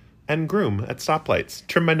car. And groom at stoplights.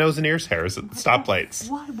 Trim my nose and ears hairs at stoplights.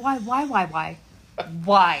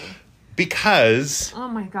 Why? Because... Oh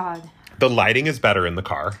my God. The lighting is better in the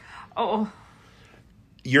car. Oh.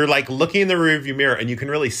 You're like looking in the rearview mirror and you can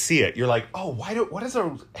really see it. You're like, oh, what is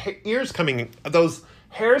those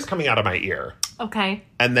hairs coming out of my ear? Okay.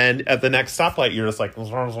 And then at the next stoplight, you're just like,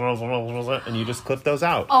 and you just clip those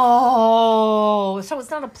out. Oh, so it's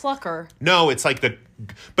not a plucker. No, it's like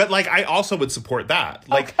but like I also would support that.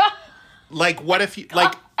 Like what if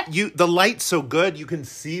the light's so good you can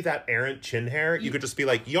see that errant chin hair. You could just be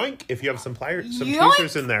like yoink if you have some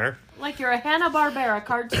tweezers in there. Like you're a Hanna-Barbera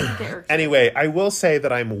cartoon character. Anyway, I will say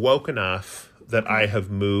that I'm woke enough that I have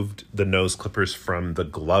moved the nose clippers from the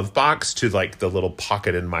glove box to like the little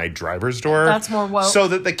pocket in my driver's door. That's more woke. So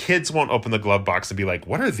that the kids won't open the glove box and be like,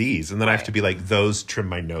 what are these? And then I have to be like, those trim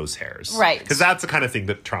my nose hairs. Right. Because that's the kind of thing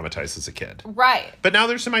that traumatizes a kid. Right. But now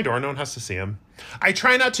they're in my door. No one has to see them. I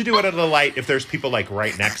try not to do it at a light if there's people like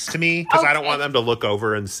right next to me because I don't want them to look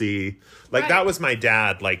over and see. Like that was my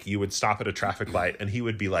dad. Like you would stop at a traffic light and he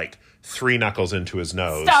would be like 3 knuckles into his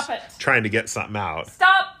nose. Stop it. Trying to get something out.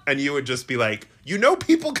 Stop. And you would just be like,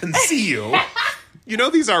 people can see you.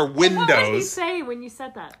 These are windows. What did you say when you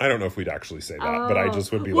said that? I don't know if we'd actually say that, but I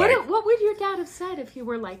just would be like... What would your dad have said if you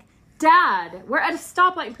were like, Dad, we're at a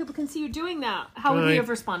stoplight and people can see you doing that? How would he have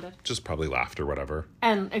responded? Just probably laughed or whatever.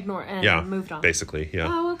 And moved on. Basically, yeah.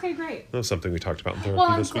 Oh, okay, great. That was something we talked about in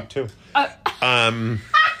therapy this week, too.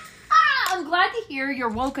 I'm glad to hear you're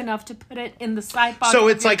woke enough to put it in the side pocket. So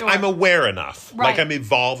it's like door. I'm aware enough. Right. Like I'm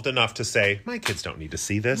evolved enough to say, my kids don't need to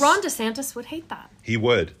see this. Ron DeSantis would hate that. He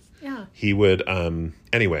would. Yeah. He would,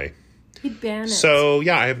 anyway. He'd ban it. So,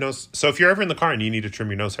 yeah, I have nose... So if you're ever in the car and you need to trim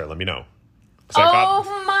your nose hair, let me know.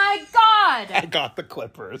 My God! I got the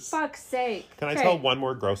clippers. Fuck's sake. Can I tell one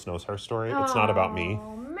more gross nose hair story? It's not about me.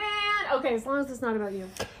 Oh, man. Okay, as long as it's not about you.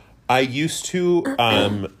 I used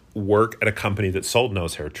to work at a company that sold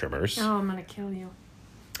nose hair trimmers. Oh, I'm going to kill you.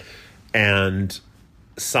 And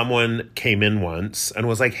someone came in once and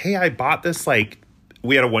was like, hey, I bought this,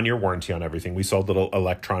 we had a 1-year warranty on everything. We sold little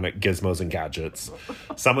electronic gizmos and gadgets.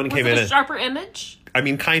 Someone came in. Was it a sharper image? I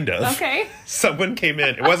mean, kind of. Okay. Someone came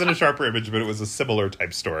in. It wasn't a sharper image, but it was a similar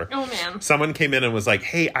type store. Oh, man. Someone came in and was like,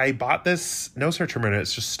 hey, I bought this nose hair trimmer and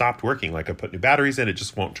it's just stopped working. Like I put new batteries in, it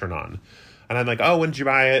just won't turn on. And I'm like, oh, when did you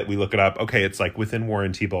buy it? We look it up. Okay, it's like within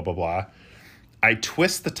warranty, blah, blah, blah. I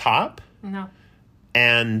twist the top. No.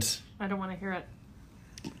 And... I don't want to hear it.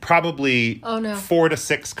 probably Oh, no. 4 to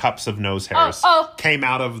 6 cups of nose hairs came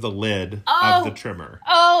out of the lid of the trimmer.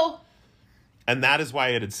 Oh. And that is why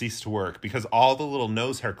it had ceased to work, because all the little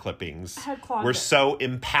nose hair clippings were so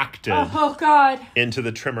impacted God. into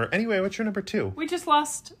the trimmer. Anyway, what's your number 2? We just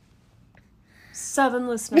lost 7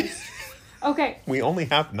 listeners. Okay. We only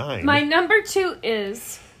have 9. My number 2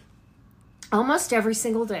 is almost every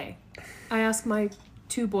single day I ask my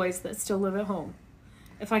 2 boys that still live at home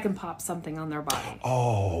if I can pop something on their body.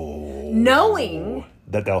 Oh. Knowing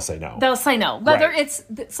that they'll say no. They'll say no. Whether it's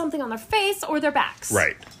something on their face or their backs.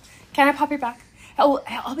 Right. Can I pop your back? Oh,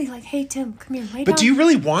 I'll be like, hey, Tim, come here, lay down. But do you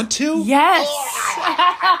really want to? Yes.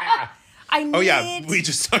 I need... Oh, yeah. We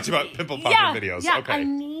just talked about pimple popping videos. Yeah, okay. I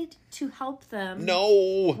need to help them.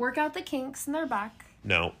 No. Work out the kinks in their back.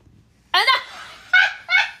 No.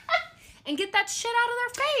 And get that shit out of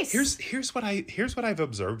their face. Here's what I've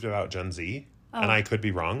observed about Gen Z, and I could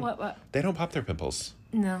be wrong. What? They don't pop their pimples.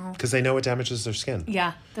 No. Because they know it damages their skin.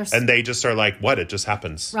 Yeah. And they just are like, what? It just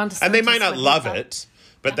happens. And they might not love it,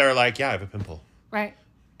 but they're like, yeah, I have a pimple. Right.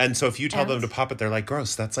 And so if you tell them to pop it, they're like,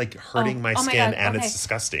 gross, that's like hurting my skin and it's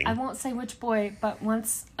disgusting. I won't say which boy, but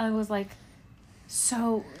once I was like,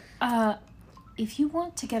 so if you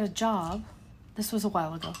want to get a job, this was a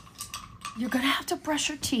while ago, you're going to have to brush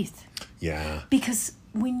your teeth. Yeah. Because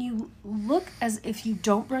when you look as if you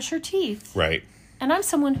don't brush your teeth. Right. And I'm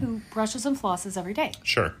someone who brushes and flosses every day.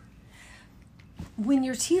 Sure. When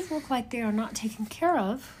your teeth look like they are not taken care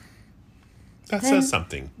of. That says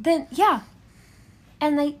something. Then, yeah.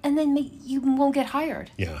 And then you won't get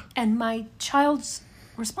hired. Yeah. And my child's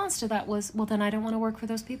response to that was, well, then I don't want to work for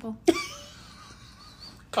those people.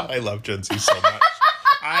 God, I love Gen Z so much.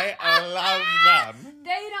 I love them.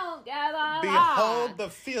 They don't get a Behold the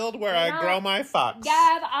field where I grow my fox.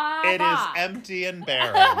 It is empty and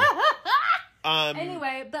barren.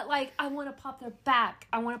 Anyway, but like, I want to pop their back.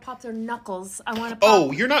 I want to pop their knuckles. I want to pop...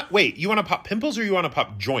 Oh, you want to pop pimples or you want to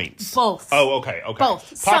pop joints? Both. Oh, okay. Both.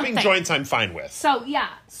 Popping Something. joints I'm fine with. So, yeah.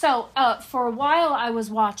 So, for a while I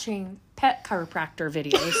was watching pet chiropractor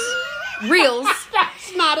videos. Reels.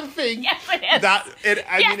 That's not a thing. Yes, it is.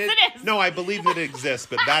 It is. No, I believe that it exists,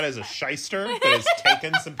 but that is a shyster that has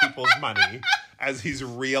taken some people's money as he's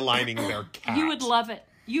realigning their cat. You would love it.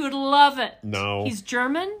 You would love it. No. He's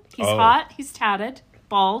German. He's hot. He's tatted.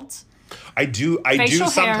 Bald. I do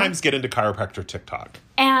sometimes get into chiropractor TikTok.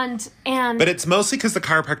 And But it's mostly because the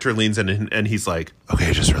chiropractor leans in and he's like,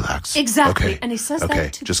 okay, just relax. Exactly. Okay. And he says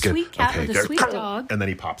that to the sweet cat or the sweet dog. And then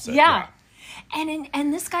he pops it. Yeah.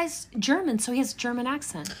 And this guy's German, so he has German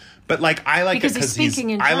accent. But like I like because it because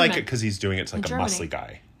he's doing it to like a muscly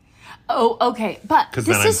guy. Oh, okay. But this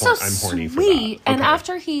is so I'm horny sweet. for that. Okay. And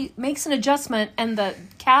after he makes an adjustment and the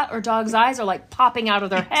cat or dog's eyes are like popping out of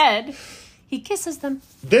their head, he kisses them.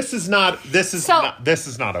 This is not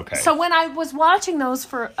okay. So when I was watching those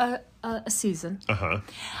for a season,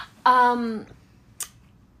 I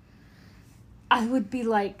would be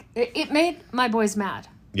like, it made my boys mad.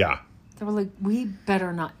 Yeah. They were like, we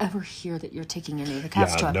better not ever hear that you're taking any of the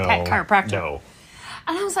cats to a pet chiropractor. No.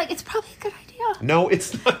 And I was like, it's probably a good idea. No,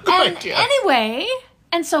 it's not a good idea. Anyway,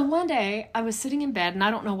 and so one day I was sitting in bed and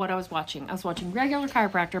I don't know what I was watching. I was watching regular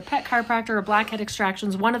chiropractor, pet chiropractor, or blackhead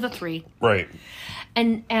extractions, one of the 3. Right.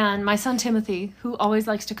 And my son Timothy, who always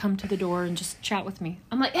likes to come to the door and just chat with me,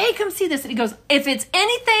 I'm like, hey, come see this. And he goes, if it's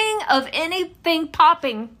anything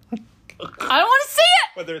popping, I don't want to see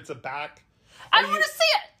it. Whether it's a back. I don't want to see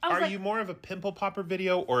it. Are you more of a pimple popper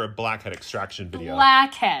video or a blackhead extraction video?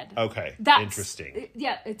 Blackhead. Okay. Interesting.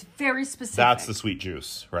 Yeah, it's very specific. That's the sweet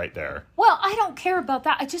juice right there. Well, I don't care about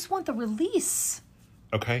that. I just want the release.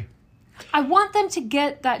 Okay. I want them to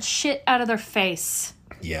get that shit out of their face.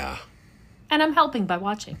 Yeah. And I'm helping by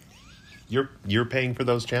watching. You're paying for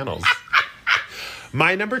those channels.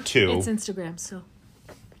 My number 2. It's Instagram, so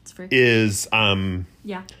it's free. Is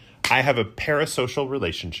yeah. I have a parasocial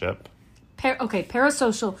relationship.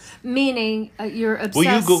 Parasocial, meaning you're obsessed. Will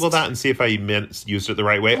you Google that and see if I used it the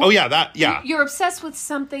right way? You're obsessed with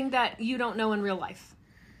something that you don't know in real life.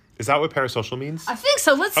 Is that what parasocial means? I think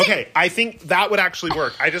so. Let's see. Okay, I think that would actually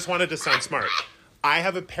work. I just wanted to sound smart. I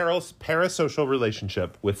have a parasocial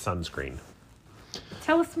relationship with sunscreen.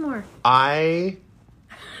 Tell us more. I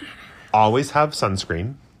always have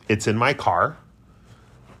sunscreen. It's in my car.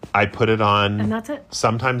 I put it on. And that's it?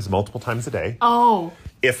 Sometimes multiple times a day. Oh.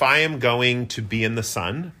 If I am going to be in the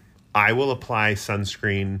sun, I will apply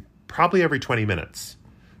sunscreen probably every 20 minutes.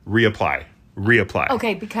 Reapply.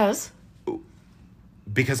 Okay, because?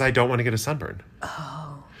 Because I don't want to get a sunburn.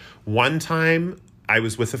 Oh. One time I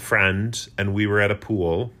was with a friend and we were at a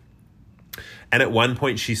pool. And at one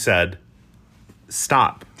point she said,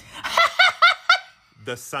 stop.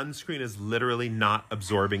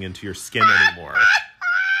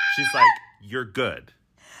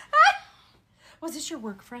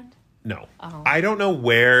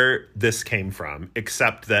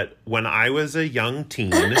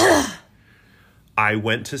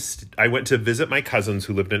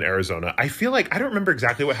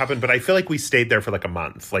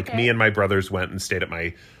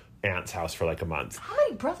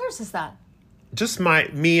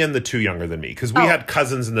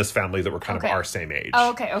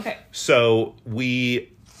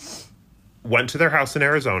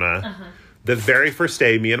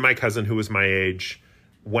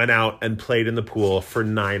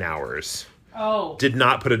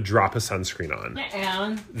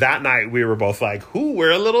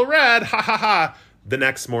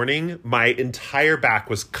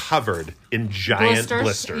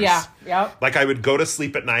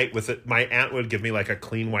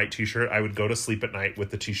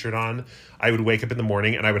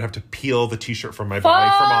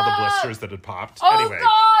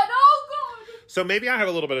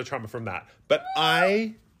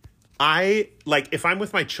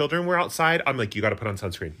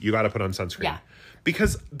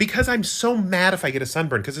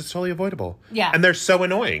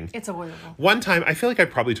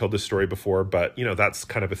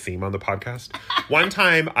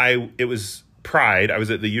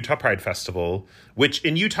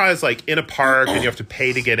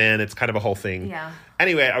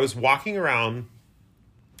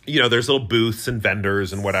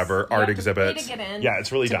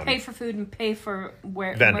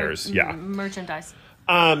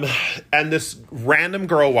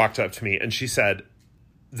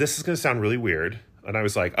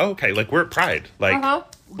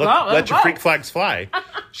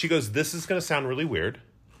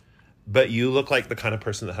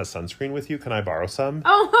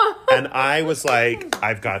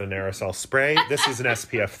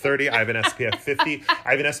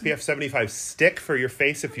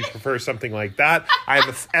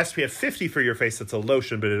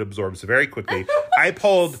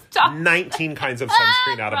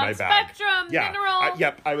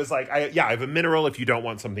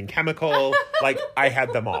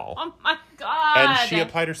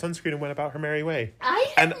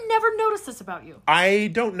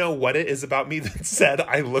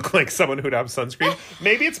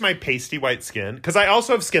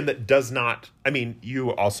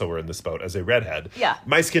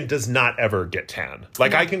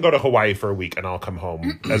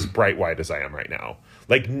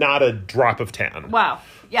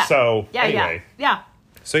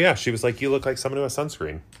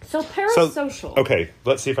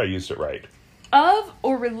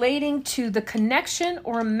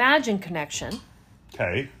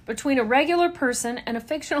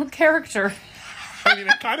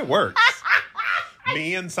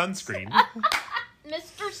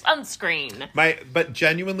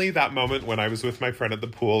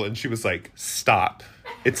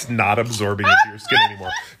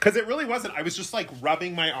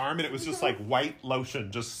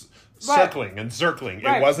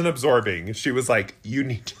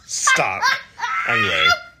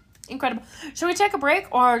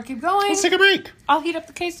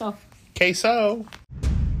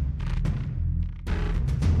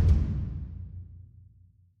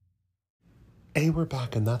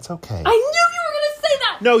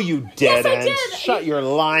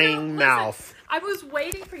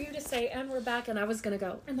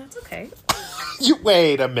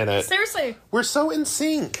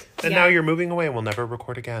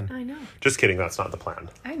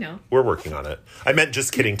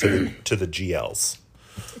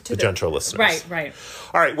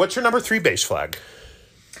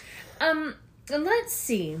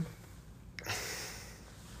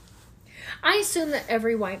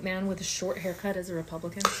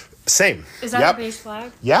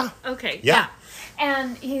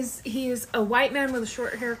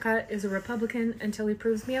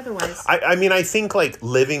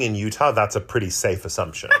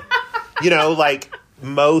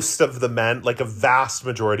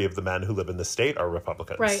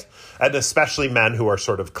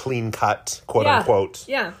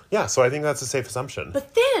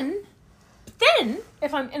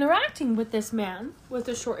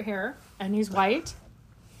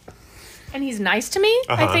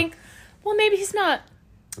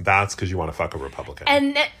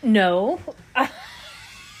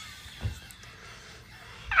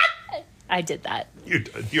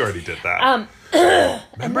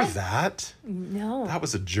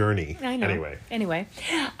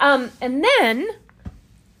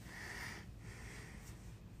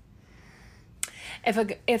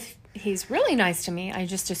 If he's really nice to me, I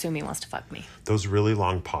just assume he wants to fuck me. Those really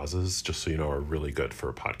long pauses, just so you know, are really good for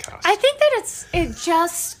a podcast. I think that it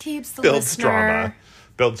just keeps the listener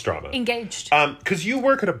Builds drama. engaged. Because you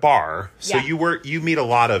work at a bar, so you meet a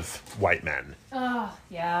lot of white men. Oh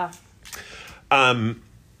yeah.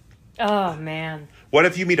 Oh man. What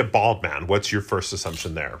if you meet a bald man? What's your first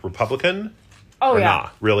assumption there? Republican? Oh or yeah. Nah?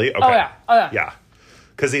 Really? Okay. Oh yeah. Oh yeah. Yeah.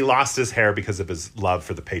 Because he lost his hair because of his love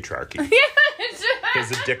for the patriarchy.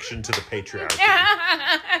 His addiction to the patriarchy.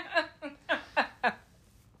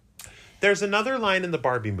 There's another line in the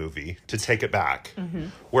Barbie movie, to take it back,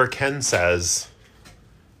 where Ken says,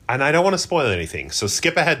 and I don't want to spoil anything, so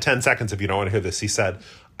skip ahead 10 seconds if you don't want to hear this. He said,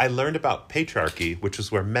 I learned about patriarchy, which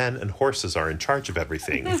is where men and horses are in charge of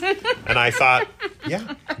everything. And I thought,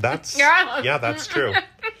 that's true.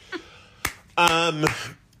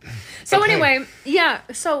 So anyway,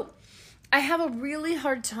 so I have a really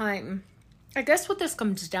hard time. I guess what this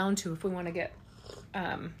comes down to, if we want to get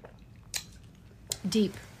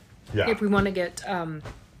deep, if we want to get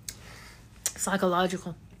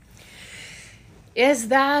psychological, is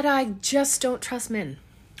that I just don't trust men.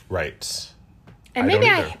 Right. And maybe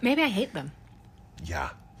I hate them. Yeah.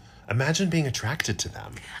 Imagine being attracted to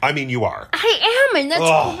them. I mean, you are. I am, and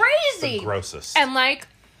that's crazy. The grossest. And like,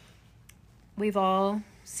 we've all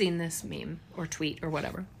seen this meme or tweet or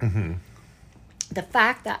whatever. Mm-hmm. The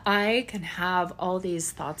fact that I can have all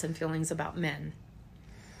these thoughts and feelings about men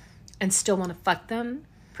and still want to fuck them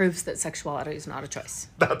proves that sexuality is not a choice.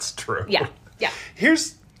 That's true. Yeah.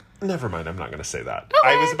 Never mind, I'm not going to say that. Okay.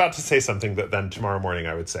 I was about to say something that then tomorrow morning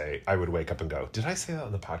I would wake up and go, did I say that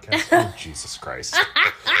on the podcast? Oh, Jesus Christ.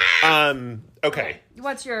 Okay.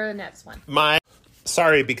 What's your next one?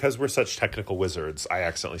 Sorry, because we're such technical wizards, I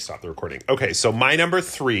accidentally stopped the recording. Okay, so my number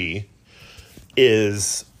 3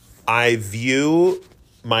 is I view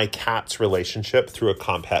my cat's relationship through a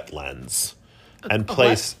compet lens. And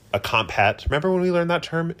place a compet. Remember when we learned that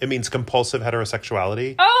term? It means compulsive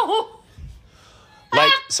heterosexuality. Oh!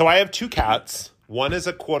 Like, so I have 2 cats. One is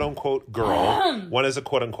a quote-unquote girl. One is a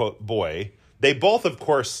quote-unquote boy. They both, of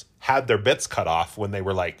course, had their bits cut off when they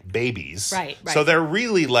were, like, babies. Right. So they're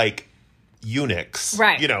really, like, eunuchs.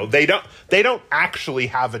 Right. You know, they don't actually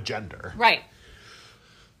have a gender. Right.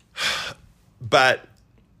 But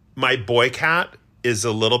my boy cat is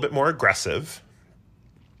a little bit more aggressive.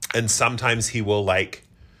 And sometimes he will, like,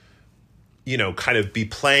 you know, kind of be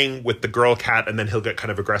playing with the girl cat, and then he'll get kind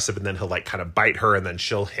of aggressive, and then he'll, like, kind of bite her, and then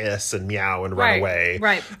she'll hiss and meow and run away.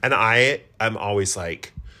 Right. And I am always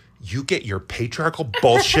like, you get your patriarchal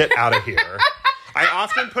bullshit out of here. I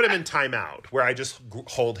often put him in timeout, where I just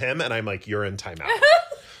hold him, and I'm like, you're in timeout.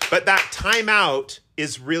 But that timeout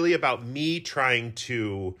is really about me trying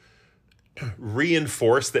to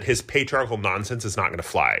reinforce that his patriarchal nonsense is not going to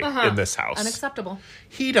fly in this house. Unacceptable.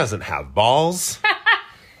 He doesn't have balls.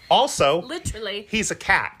 Also, literally, he's a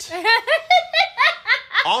cat.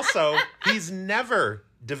 Also, he's never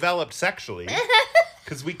developed sexually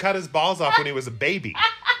because we cut his balls off when he was a baby.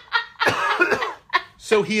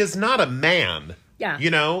 So he is not a man. Yeah.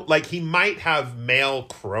 You know, like he might have male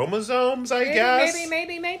chromosomes, I guess.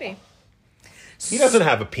 Maybe. He doesn't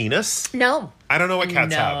have a penis. No. I don't know what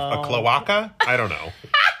cats have. A cloaca? I don't know.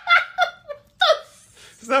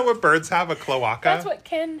 Isn't that what birds have? A cloaca? That's what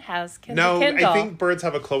Ken has. No, I think birds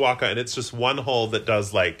have a cloaca, and it's just one hole that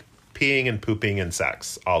does, like, peeing and pooping and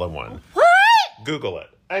sex all in one. What? Google it.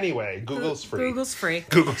 Anyway, Google's free. Google's free.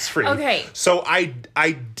 Google's free. Okay. So I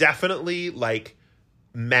definitely, like,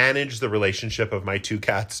 manage the relationship of my 2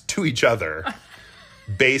 cats to each other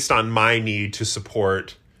based on my need to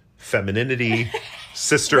support femininity,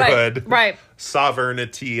 sisterhood, right.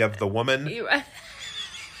 sovereignty of the woman.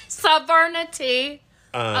 Sovereignty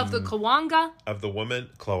of the Kawanga. Of the woman,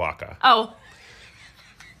 cloaca. Oh.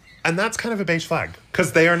 And that's kind of a beige flag.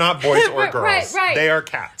 Because they are not boys or girls. Right. They are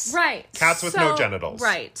cats. Right. Cats with no genitals.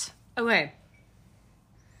 Right. Okay.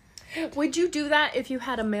 Would you do that if you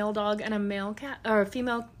had a male dog and a male cat? Or a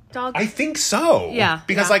female dog? I think so. Yeah.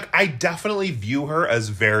 Because, like, I definitely view her as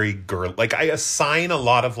very girl. Like, I assign a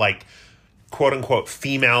lot of, like, quote-unquote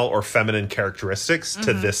female or feminine characteristics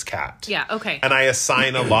to this cat. Yeah, okay. And I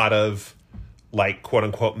assign a lot of, like,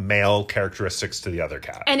 quote-unquote male characteristics to the other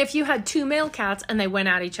cat. And if you had 2 male cats and they went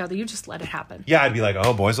at each other, you just let it happen. Yeah, I'd be like,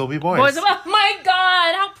 oh, boys will be boys. Oh, my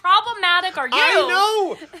God. How problematic are you?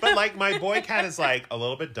 I know. But, like, my boy cat is, like, a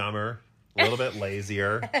little bit dumber, a little bit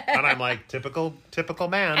lazier. And I'm like, typical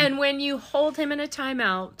man. And when you hold him in a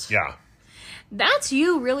timeout. Yeah. That's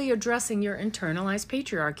you really addressing your internalized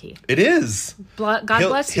patriarchy. It is. God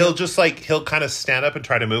bless you. He'll just he'll kind of stand up and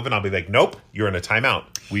try to move, and I'll be like, nope, you're in a timeout.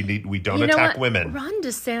 We don't attack women. Ron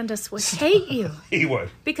DeSantis would hate you. He would.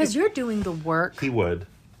 Because you're doing the work. He would.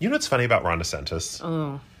 You know what's funny about Ron DeSantis?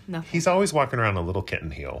 Oh, no. He's always walking around in a little kitten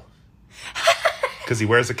heel. Because he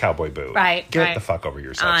wears a cowboy boot. Right. Get the fuck over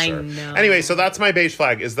yourself, I sir. know. Anyway, so that's my beige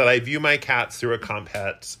flag, is that I view my cats through a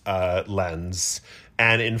compet lens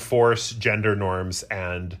and enforce gender norms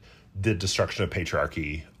and the destruction of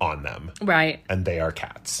patriarchy on them. Right. And they are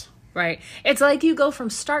cats. Right. It's like you go from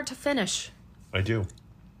start to finish. I do.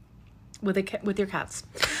 With your cats.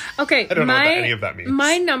 Okay. I don't know what any of that means.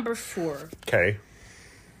 My number 4. Okay.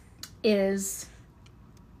 Is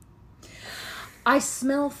I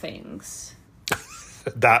smell things.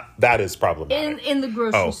 That is problematic. In the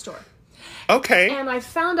grocery store. Okay. And I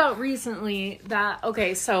found out recently that,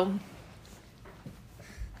 so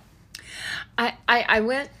I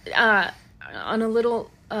went on a little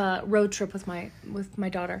road trip with my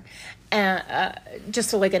daughter, and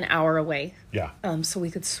just like an hour away. Yeah. So we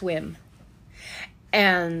could swim.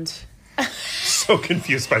 And so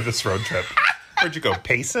confused by this road trip. Where'd you go?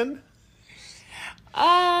 Payson?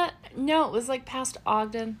 No, it was like past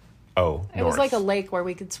Ogden. Oh, It was like a lake where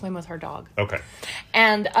we could swim with her dog. Okay.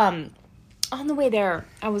 And on the way there,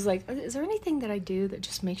 I was like, is there anything that I do that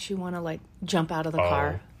just makes you want to jump out of the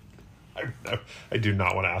car? I do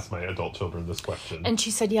not want to ask my adult children this question. And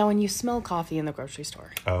she said, yeah, when you smell coffee in the grocery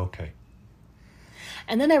store. Oh, okay.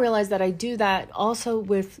 And then I realized that I do that also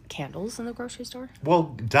with candles in the grocery store.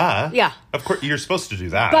 Well, duh. Yeah. Of course, you're supposed to do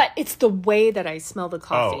that. But it's the way that I smell the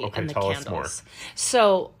coffee and the Tell candles. us more.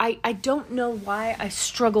 So I don't know why I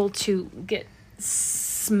struggle to get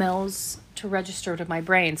smells to register to my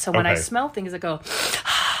brain. So when I smell things, I go...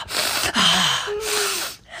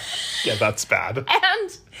 Yeah, that's bad.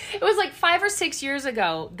 And it was like 5 or 6 years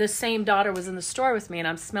ago, the same daughter was in the store with me, and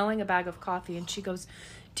I'm smelling a bag of coffee, and she goes,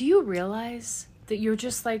 do you realize that you're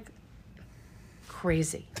just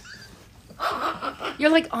crazy?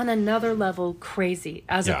 You're on another level crazy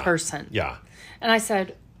as a person. Yeah. And I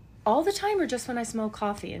said, all the time or just when I smell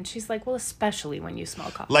coffee? And she's like, well, especially when you smell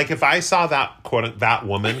coffee. If I saw that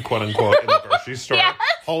woman, quote unquote, in the grocery store, Yes.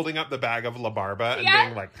 holding up the bag of La Barba and Yeah.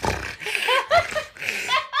 being like...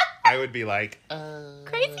 I would be like,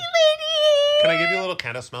 crazy lady! Can I give you a little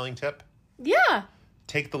candle smelling tip? Yeah.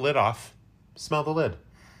 Take the lid off. Smell the lid.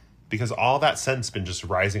 Because all that scent's been just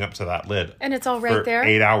rising up to that lid. And it's all right for there?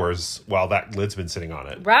 8 hours while that lid's been sitting on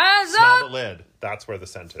it. Rise Smell up! the lid. That's where the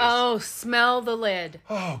scent is. Oh, smell the lid.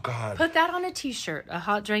 Oh, God. Put that on a t-shirt, a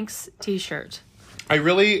hot drinks t-shirt. I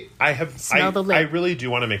really do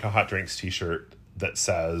want to make a hot drinks t-shirt that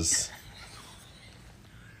says...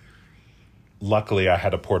 Luckily, I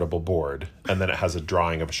had a portable board, and then it has a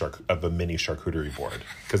drawing of a mini charcuterie board,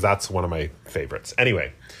 because that's one of my favorites.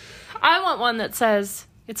 Anyway, I want one that says,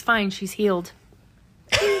 it's fine, she's healed.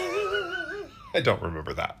 I don't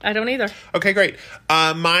remember that. I don't either. Okay, great.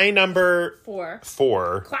 My number 4.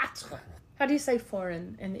 4. Quattro. How do you say 4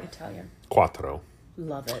 in Italian? Quattro.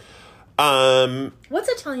 Love it. What's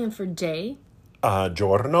Italian for day?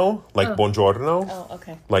 Giorno, buongiorno. Oh,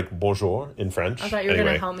 okay. Like bonjour in French. I thought you were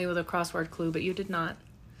going to help me with a crossword clue, but you did not.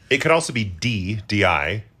 It could also be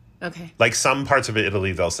D-I. Okay. Some parts of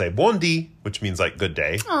Italy, they'll say buondì, which means good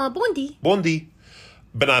day. Oh, buondì. Buondì.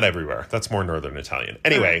 But not everywhere. That's more Northern Italian.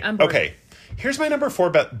 Anyway, right, okay. Here's my number 4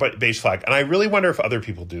 beige flag, and I really wonder if other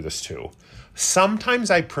people do this too. Sometimes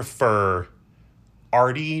I prefer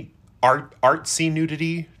artsy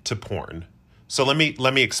nudity to porn. So let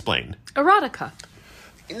me explain. Erotica.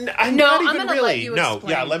 I'm going to let you explain.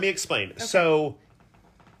 Yeah, let me explain. Okay. So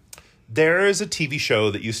there is a TV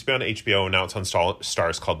show that used to be on HBO and now it's on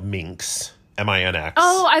Stars called Minx, M-I-N-X.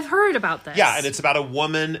 Oh, I've heard about this. Yeah, and it's about a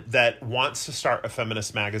woman that wants to start a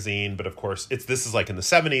feminist magazine, but of course, this is in the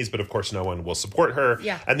 70s, but of course no one will support her.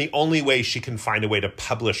 Yeah. And the only way she can find a way to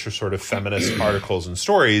publish her sort of feminist articles and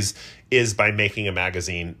stories is by making a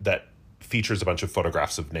magazine that features a bunch of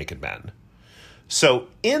photographs of naked men. So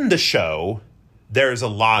in the show, there's a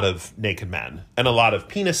lot of naked men and a lot of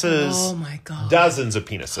penises. Oh, my God. Dozens of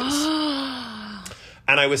penises.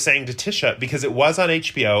 And I was saying to Tisha, because it was on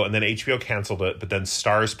HBO and then HBO canceled it, but then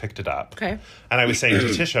Stars picked it up. Okay. And I was saying to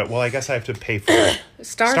Tisha, well, I guess I have to pay for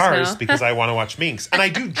Stars now. because I want to watch Minx. And I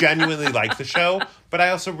do genuinely like the show, but I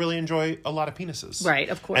also really enjoy a lot of penises. Right,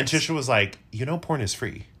 of course. And Tisha was like, porn is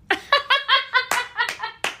free.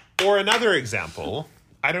 Or another example...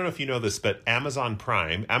 I don't know if you know this, but Amazon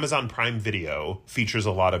Prime Video features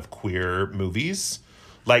a lot of queer movies,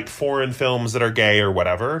 foreign films that are gay or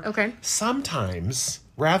whatever. Okay. Sometimes,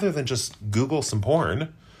 rather than just Google some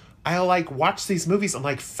porn, I'll like watch these movies and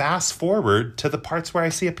like fast forward to the parts where I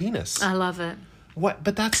see a penis. I love it. What?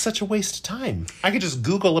 But that's such a waste of time. I could just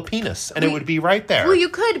Google a penis and it would be right there. Well, you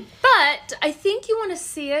could, but I think you want to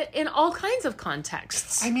see it in all kinds of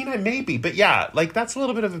contexts. I mean, I maybe, but yeah, like that's a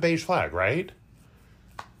little bit of a beige flag, right?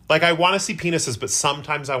 Like I want to see penises, but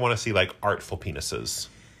sometimes I want to see like artful penises.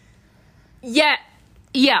 Yeah.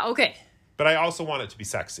 Yeah, okay. But I also want it to be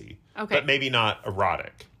sexy. Okay. But maybe not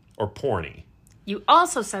erotic or porny. You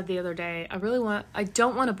also said the other day, I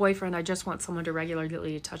don't want a boyfriend, I just want someone to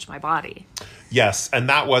regularly touch my body. Yes, and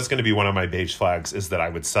that was going to be one of my beige flags, is that I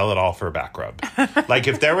would sell it all for a back rub. Like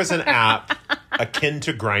if there was an app akin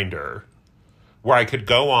to Grindr where I could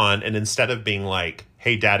go on and instead of being like,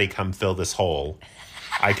 hey daddy, come fill this hole,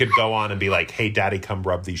 I could go on and be like, hey daddy, come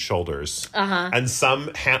rub these shoulders. And some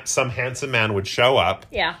handsome man would show up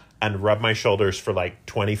and rub my shoulders for like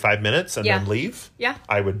 25 minutes and then leave. Yeah.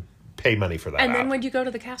 I would pay money for that. And then would you go to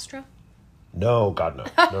the Castro? No, God, no.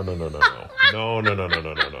 No.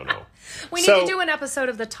 We need to do an episode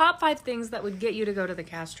of the top 5 things that would get you to go to the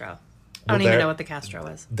Castro. I don't even know what the Castro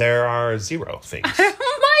is. There are 0 things.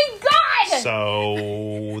 Oh my God!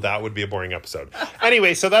 So that would be a boring episode.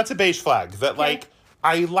 Anyway, so that's a beige flag. That like,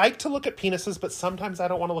 I like to look at penises, but sometimes I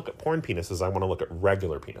don't want to look at porn penises. I want to look at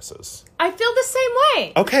regular penises. I feel the same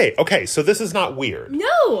way. Okay. So this is not weird.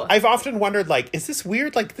 No. I've often wondered, like, is this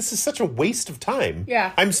weird? Like, this is such a waste of time.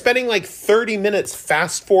 Yeah. I'm spending like 30 minutes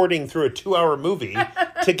fast forwarding through a 2-hour movie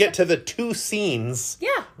to get to the 2 scenes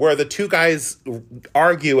where the 2 guys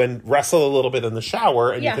argue and wrestle a little bit in the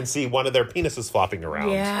shower and you can see one of their penises flopping around.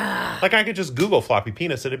 Yeah. Like, I could just Google floppy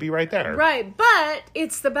penis and it'd be right there. Right. But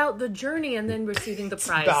it's about the journey and then receiving the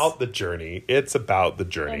prize. It's about the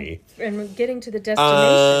journey. And getting to the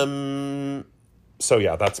destination. So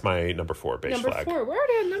yeah, that's my number 4 beige flag. Number 4. We're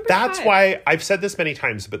already on number 5. That's why, I've said this many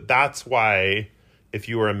times, but that's why if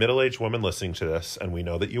you are a middle-aged woman listening to this, and we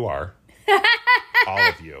know that you are, all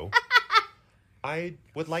of you, I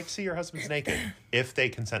would like to see your husbands naked if they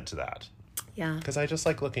consent to that. Yeah. Because I just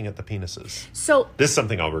like looking at the penises. So this is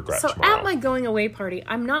something I'll regret tomorrow. At my going away party,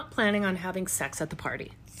 I'm not planning on having sex at the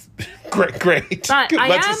party. Great. But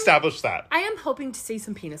Let's establish that. I am hoping to see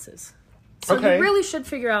some penises. So you really should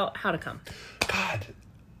figure out how to come. God,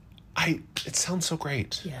 it sounds so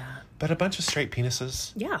great. Yeah. But a bunch of straight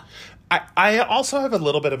penises. Yeah. I also have a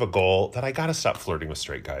little bit of a goal that I gotta stop flirting with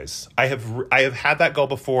straight guys. I have had that goal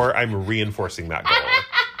before. I'm reinforcing that goal.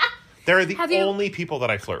 They're the only people that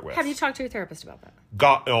I flirt with. Have you talked to your therapist about that?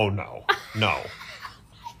 God, oh no. God.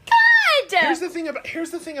 Here's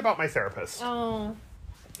the thing about my therapist. Oh.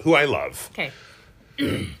 Who I love. Okay.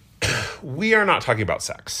 We are not talking about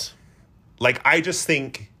sex. Like, I just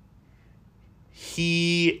think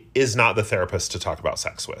he is not the therapist to talk about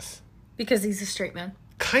sex with. Because he's a straight man.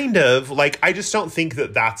 Kind of. Like, I just don't think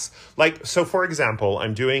that that's... Like, so for example,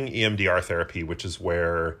 I'm doing EMDR therapy, which is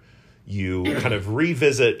where you kind of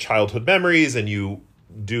revisit childhood memories and you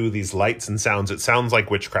do these lights and sounds. It sounds like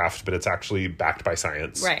witchcraft, but it's actually backed by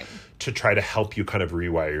science. Right. To try to help you kind of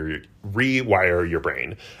rewire your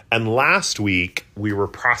brain. And last week, we were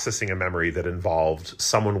processing a memory that involved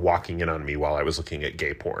someone walking in on me while I was looking at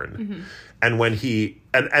gay porn. Mm-hmm. And when he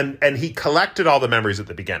and he collected all the memories at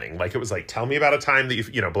the beginning, like it was like, tell me about a time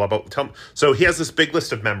that you know, blah blah. So he has this big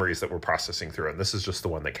list of memories that we're processing through, and this is just the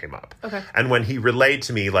one that came up. Okay. And when he relayed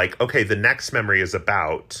to me, like, okay, the next memory is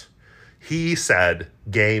about, he said,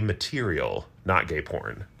 gay material, not gay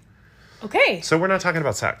porn. Okay. So we're not talking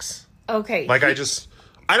about sex. Okay. Like, I just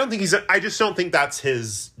don't think that's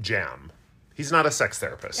his jam. He's not a sex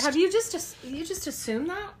therapist. Have you just assumed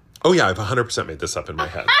that? Oh yeah, I've 100% made this up in my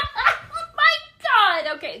head. Oh my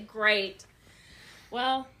God. Okay, great.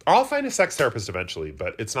 Well, I'll find a sex therapist eventually,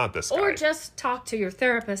 but it's not this guy. Or just talk to your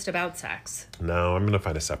therapist about sex. No, I'm going to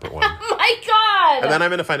find a separate one. Oh my God. And then I'm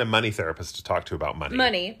going to find a money therapist to talk to about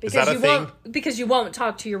money. Because is that a thing? Because you won't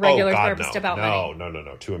talk to your regular therapist about money.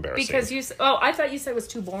 No. Too embarrassing. Because I thought you said it was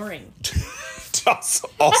too boring.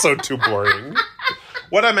 Also too boring.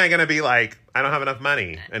 What am I going to be like? I don't have enough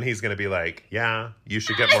money. And he's going to be like, yeah, you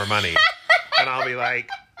should get more money. And I'll be like,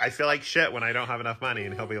 I feel like shit when I don't have enough money.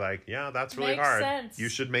 And he'll be like, yeah, that's really Makes hard. Sense. You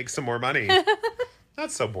should make some more money.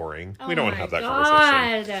 That's so boring. We don't want to have that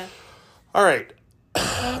conversation. All right.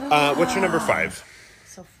 What's your number 5?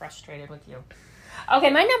 So frustrated with you. Okay,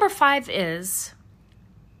 my number 5 is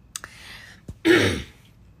I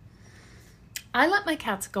let my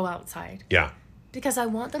cats go outside. Yeah. Because I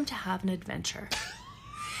want them to have an adventure.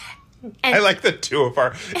 I like that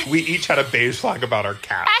we each had a beige flag about our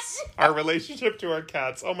cats. Our relationship to our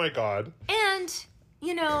cats. Oh my God. And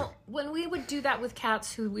you know, when we would do that with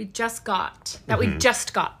cats who we just got,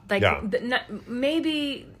 like Yeah.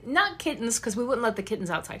 maybe not kittens because we wouldn't let the kittens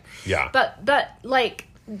outside. Yeah. But like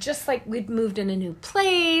just like we'd moved in a new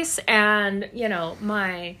place, and you know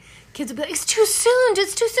my kids would be like, it's too soon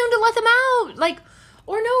to let them out, like,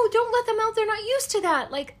 or no, don't let them out. They're not used to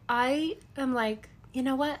that. Like I am like, you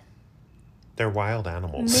know what? They're wild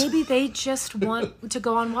animals. Maybe they just want to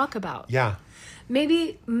go on walkabout. Yeah.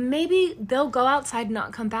 Maybe they'll go outside and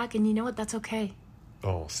not come back, and you know what? That's okay.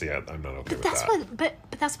 Oh, see, I'm not okay with That's that. but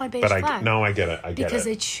that's my beige But flag. I get it. Because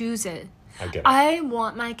they choose it. I get it. I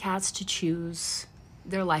want my cats to choose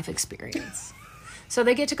their life experience. So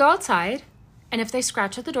they get to go outside, and if they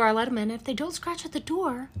scratch at the door, I let them in. If they don't scratch at the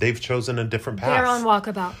door, They've chosen a different path. they're on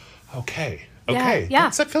walkabout. Okay.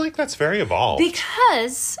 Yeah. I feel like that's very evolved.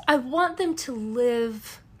 Because I want them to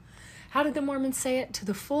live, how did the Mormons say it? To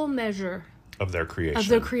the full measure of their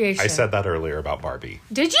creation. I said that earlier about Barbie.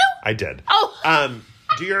 Did you? I did. Oh.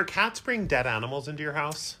 Do your cats bring dead animals into your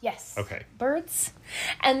house? Yes. Okay. Birds.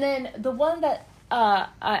 And then the one that,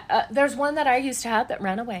 there's one that I used to have that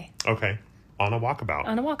ran away. Okay. On a walkabout.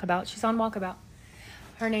 On a walkabout. She's on walkabout.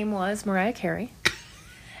 Her name was Mariah Carey.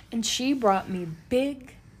 And she brought me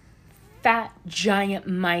big, fat, giant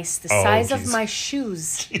mice the size of my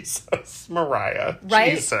shoes. Jesus, Mariah.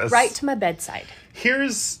 Right, Jesus. right to my bedside.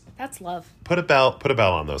 That's love. Put a bell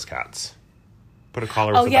on those cats. Put a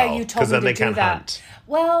collar with a bell. Oh yeah, you told me then to they do can't that. hunt.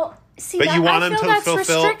 Well, see, But you want I them feel to that's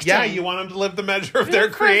fulfill. restricting. Yeah, you want them to live the measure of their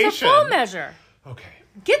creation. The full measure. Okay.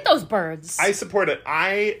 Get those birds. I support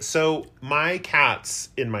it. So my cats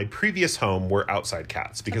in my previous home were outside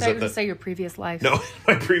cats because I thought you of were going to say your previous life. No,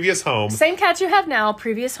 my previous home. Same cats you have now,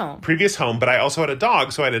 previous home. But I also had a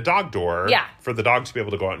dog, so I had a dog door. Yeah. For the dog to be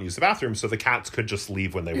able to go out and use the bathroom, so the cats could just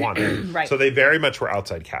leave when they wanted. Right. So they very much were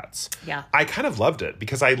outside cats. Yeah. I kind of loved it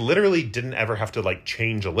because I literally didn't ever have to like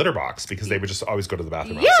change a litter box because they would just always go to the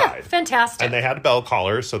bathroom outside. Fantastic. And they had bell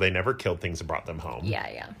collars, so they never killed things and brought them home.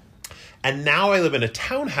 Yeah. And now I live in a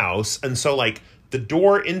townhouse, and so like the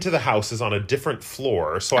door into the house is on a different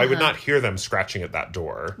floor, so I would not hear them scratching at that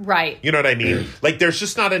door. Right. You know what I mean? Like there's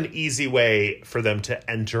just not an easy way for them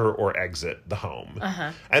to enter or exit the home.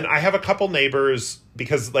 And I have a couple neighbors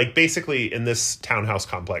because like basically in this townhouse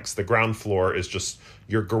complex, the ground floor is just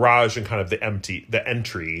your garage and kind of the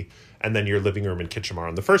entry. And then your living room and kitchen are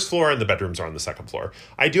on the first floor and the bedrooms are on the second floor.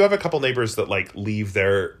 I do have a couple neighbors that like leave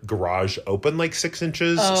their garage open like 6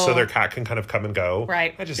 inches so their cat can kind of come and go.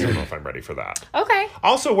 Right. I just don't know if I'm ready for that. Okay.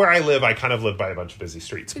 Also, where I live, I kind of live by a bunch of busy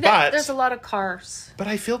streets. There's a lot of cars. But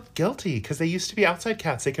I feel guilty because they used to be outside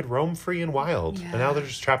cats. They could roam free and wild. Yeah. And now they're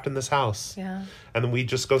just trapped in this house. Yeah. And then we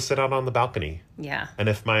just go sit out on the balcony. Yeah. And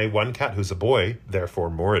if my one cat, who's a boy, therefore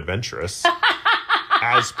more adventurous...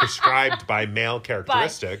 as prescribed by male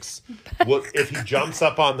characteristics, well, if he jumps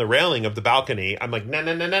up on the railing of the balcony, I'm like, nah,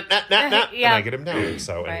 and I get him down.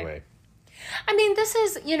 So anyway. I mean, this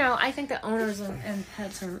is, I think that owners and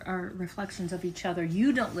pets are reflections of each other.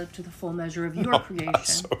 You don't live to the full measure of your creation.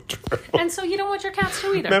 That's so true. And so you don't want your cats to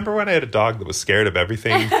either. Remember when I had a dog that was scared of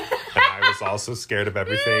everything? And I was also scared of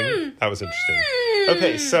everything? That was interesting.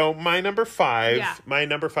 Okay, so my number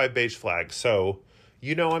 5 beige flag. So,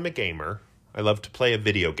 I'm a gamer. I love to play a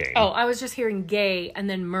video game. Oh, I was just hearing gay and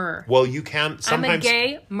then mer. Well, you can sometimes... I'm a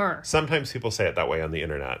gay mer. Sometimes people say it that way on the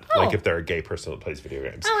internet. Oh. Like if they're a gay person that plays video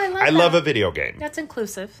games. Oh, I love a video game. That's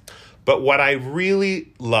inclusive. But what I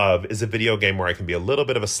really love is a video game where I can be a little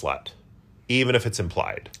bit of a slut. Even if it's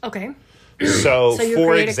implied. Okay. So you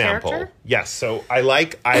for create a example... character? Yes. So I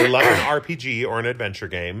love an RPG or an adventure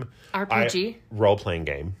game. RPG? Role-playing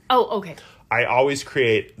game. Oh, okay. I always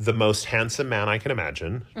create the most handsome man I can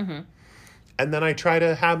imagine. Mm-hmm. And then I try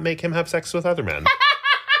to make him have sex with other men.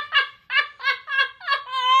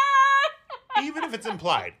 Even if it's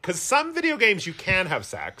implied. Because some video games you can have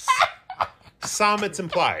sex. Some it's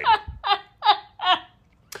implied.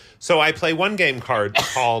 So I play one game card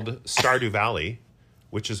called Stardew Valley,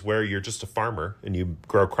 which is where you're just a farmer and you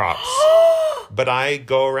grow crops. But I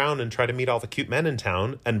go around and try to meet all the cute men in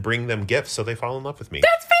town and bring them gifts so they fall in love with me.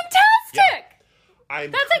 That's fantastic! Yeah.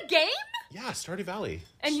 That's a game? Yeah, Stardew Valley.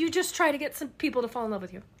 And you just try to get some people to fall in love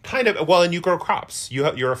with you. Kind of. Well, and you grow crops.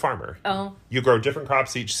 You're a farmer. Oh. You grow different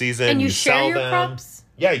crops each season. And you share sell your them. crops?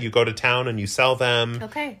 Yeah, you go to town and you sell them.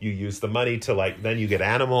 Okay. You use the money to then you get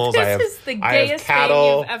animals. This is the I have gayest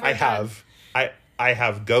cattle. thing you've ever I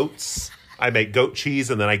have goats. I make goat cheese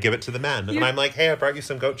and then I give it to the men. And I'm like, hey, I brought you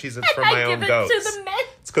some goat cheese. It's from my own goats. To the men?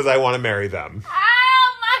 It's because I want to marry them.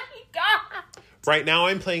 Oh my God. Right now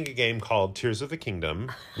I'm playing a game called Tears of the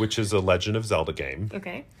Kingdom, which is a Legend of Zelda game.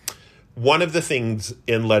 Okay. one of the things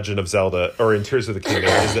in Legend of Zelda, or in Tears of the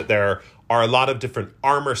Kingdom, is that there are a lot of different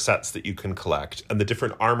armor sets that you can collect. And the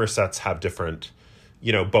different armor sets have different,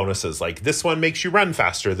 bonuses. Like, this one makes you run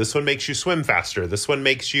faster. This one makes you swim faster. This one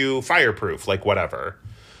makes you fireproof, like whatever.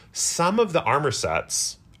 Some of the armor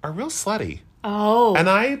sets are real slutty. Oh. And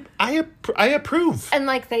I approve. And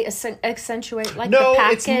like they accentuate the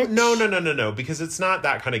package? No, because it's not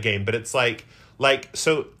that kind of game, but it's like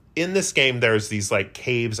so in this game there's these like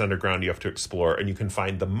caves underground you have to explore, and you can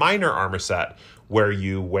find the minor armor set where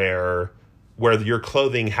your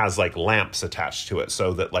clothing has like lamps attached to it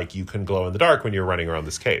so that like you can glow in the dark when you're running around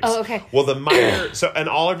this cave. Oh, okay. Well, the minor and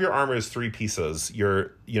all of your armor is 3 pieces.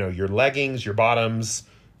 Your leggings, your bottoms,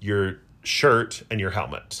 your shirt, and your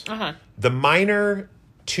helmet. Uh-huh. The minor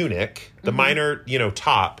tunic, the minor,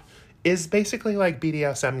 top is basically like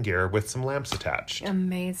BDSM gear with some lamps attached.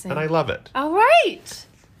 Amazing. And I love it. All right.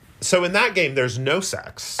 So in that game, there's no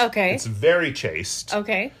sex. Okay. It's very chaste.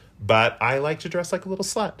 Okay. But I like to dress like a little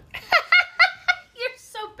slut. You're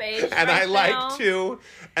so beige. And right I like now. to.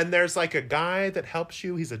 And there's like a guy that helps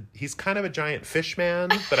you. He's kind of a giant fish man,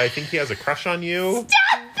 but I think he has a crush on you.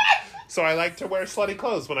 Stop it! So I like to wear slutty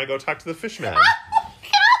clothes when I go talk to the fish man.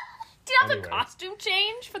 Do you have Anyway. a costume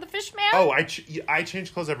change for the fish man? Oh, I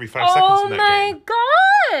change clothes every 5 seconds in that game. Oh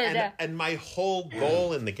my god! And my whole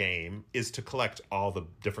goal in the game is to collect all the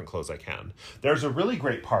different clothes I can. There's a really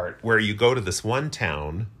great part where you go to this one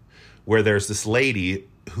town where there's this lady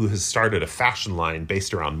who has started a fashion line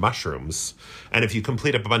based around mushrooms. And if you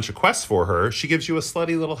complete up a bunch of quests for her, she gives you a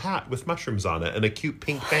slutty little hat with mushrooms on it and a cute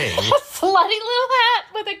pink bang. A slutty little hat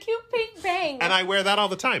with a cute pink bang. And I wear that all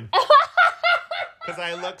the time. Because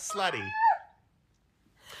I look slutty.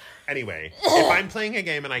 Anyway, if I'm playing a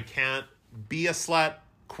game and I can't be a slut,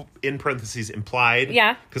 in parentheses, implied.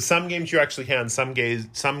 Yeah. Because some games you actually can. Some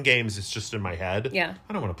games it's just in my head. Yeah.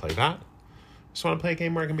 I don't want to play that. I just want to play a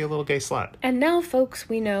game where I can be a little gay slut. And now, folks,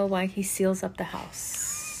 we know why he seals up the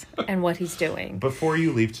house and what he's doing. Before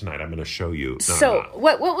you leave tonight, I'm going to show you.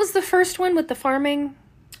 What was the first one with the farming?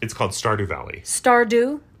 It's called Stardew Valley.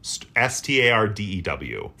 Stardew?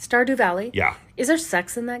 Stardew. Stardew Valley? Yeah. Is there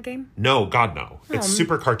sex in that game? No, God, no. It's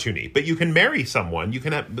super cartoony. But you can marry someone. You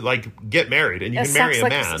can, get married, and you can marry a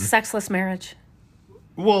man. Sexless marriage.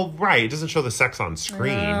 Well, right. It doesn't show the sex on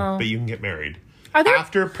screen, but you can get married.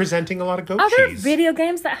 After presenting a lot of goat cheese. Are there video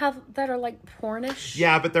games that are like pornish?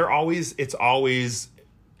 Yeah, but it's always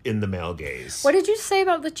in the male gaze. What did you say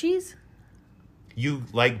about the cheese? You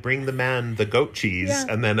bring the man the goat cheese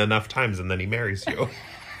and then enough times and then he marries you.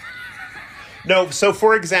 No, so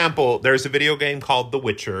for example, there's a video game called The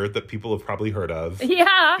Witcher that people have probably heard of.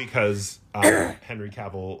 Yeah. Because Henry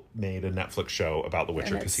Cavill made a Netflix show about The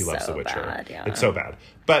Witcher because he loves The Witcher. Bad, yeah. It's so bad.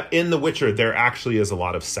 But in The Witcher, there actually is a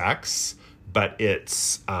lot of sex, but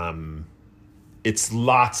it's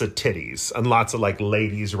lots of titties and lots of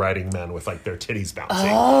ladies riding men with their titties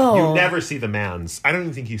bouncing. Oh. You never see the man's. I don't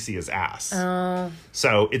even think you see his ass. Oh.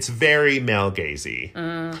 So it's very male gazy.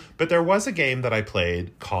 But there was a game that I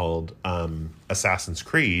played called Assassin's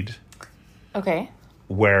Creed. Okay.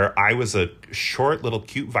 Where I was a short little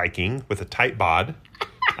cute Viking with a tight bod.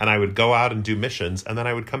 And I would go out and do missions, and then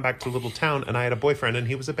I would come back to a little town, and I had a boyfriend, and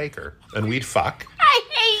he was a baker. And we'd fuck. I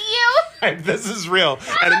hate you! This is real.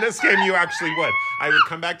 And in this game, you actually would. I would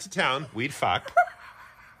come back to town, we'd fuck.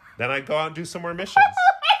 Then I'd go out and do some more missions.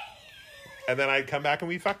 And then I'd come back and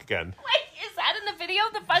we'd fuck again. Wait, is that in the video,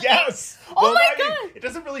 the fucking? Yes! Oh my God! It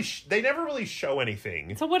doesn't really... they never really show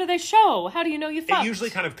anything. So what do they show? How do you know you fucked? It usually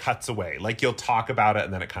kind of cuts away. You'll talk about it,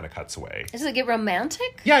 and then it kind of cuts away. Does it get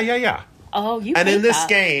romantic? Yeah. Oh, you And hate in this that.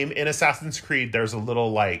 game, in Assassin's Creed, there's a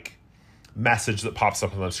little message that pops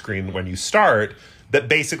up on the screen when you start that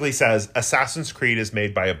basically says Assassin's Creed is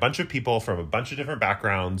made by a bunch of people from a bunch of different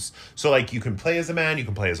backgrounds. So you can play as a man, you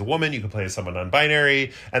can play as a woman, you can play as someone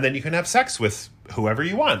non-binary, and then you can have sex with whoever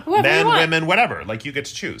you want. Men, women, whatever. You get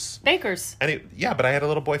to choose. Bakers. And but I had a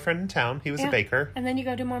little boyfriend in town. He was a baker. And then you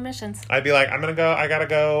go do more missions. I'd be like, I gotta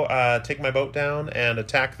go take my boat down and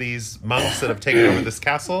attack these monks that have taken over this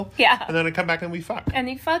castle. Yeah. And then I come back and we fuck. And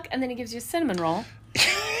you fuck, and then he gives you a cinnamon roll.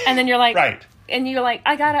 And then you're like... Right. And you're like,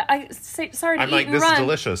 sorry to I'm eat like, and this run. is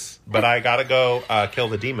delicious, but I gotta go kill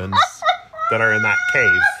the demons that are in that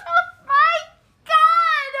cave. Oh my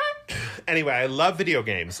God! Anyway, I love video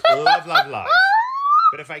games. Love.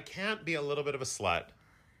 But if I can't be a little bit of a slut,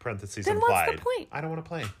 parentheses then implied, what's the point? I don't want to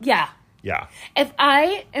play. Yeah. Yeah. If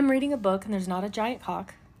I am reading a book and there's not a giant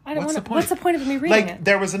cock, I don't want to. What's the point of me reading it?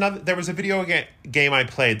 There was a video game I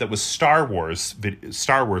played that was Star Wars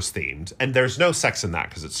themed, and there's no sex in that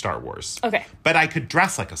because it's Star Wars. Okay. But I could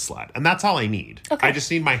dress like a slut, and that's all I need. Okay. I just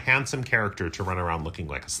need my handsome character to run around looking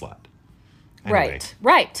like a slut. Anyway,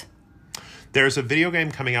 Right. there's a video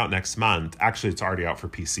game coming out next month. Actually, it's already out for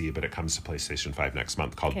PC, but it comes to PlayStation 5 next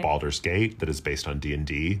month called Baldur's Gate that is based on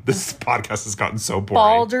D&D. This podcast has gotten so boring.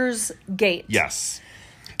 Baldur's Gate. Yes.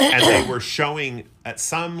 And they were showing at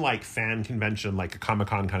some like fan convention, like a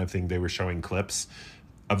Comic-Con kind of thing, they were showing clips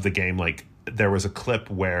of the game. Like there was a clip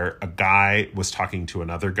where a guy was talking to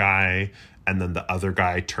another guy and then the other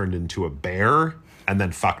guy turned into a bear and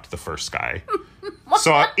then fucked the first guy.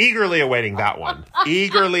 So I'm eagerly awaiting that one.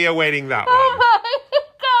 Oh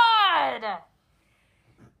my God.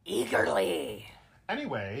 Eagerly.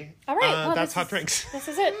 Anyway, all right, well, that's Hot Drinks. This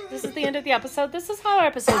is it. This is the end of the episode. This is how our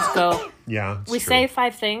episodes go. Yeah, we true. say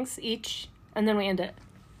 5 things each, and then we end it.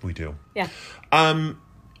 We do. Yeah.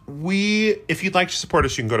 If you'd like to support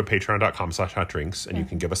us, you can go to patreon.com/hotdrinks and you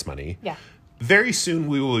can give us money. Yeah. Very soon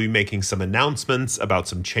we will be making some announcements about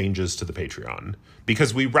some changes to the Patreon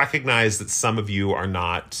because we recognize that some of you are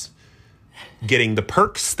not getting the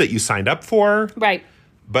perks that you signed up for. Right.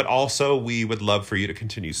 But also we would love for you to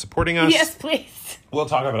continue supporting us. Yes, please. We'll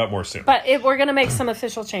talk about it more soon. But we're going to make some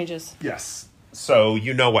official changes. Yes. So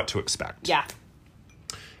you know what to expect. Yeah.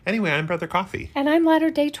 Anyway, I'm Brother Coffee. And I'm Latter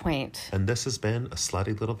Day Twaint. And this has been a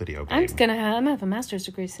slutty little video game. I'm gonna have a master's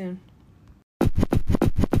degree soon.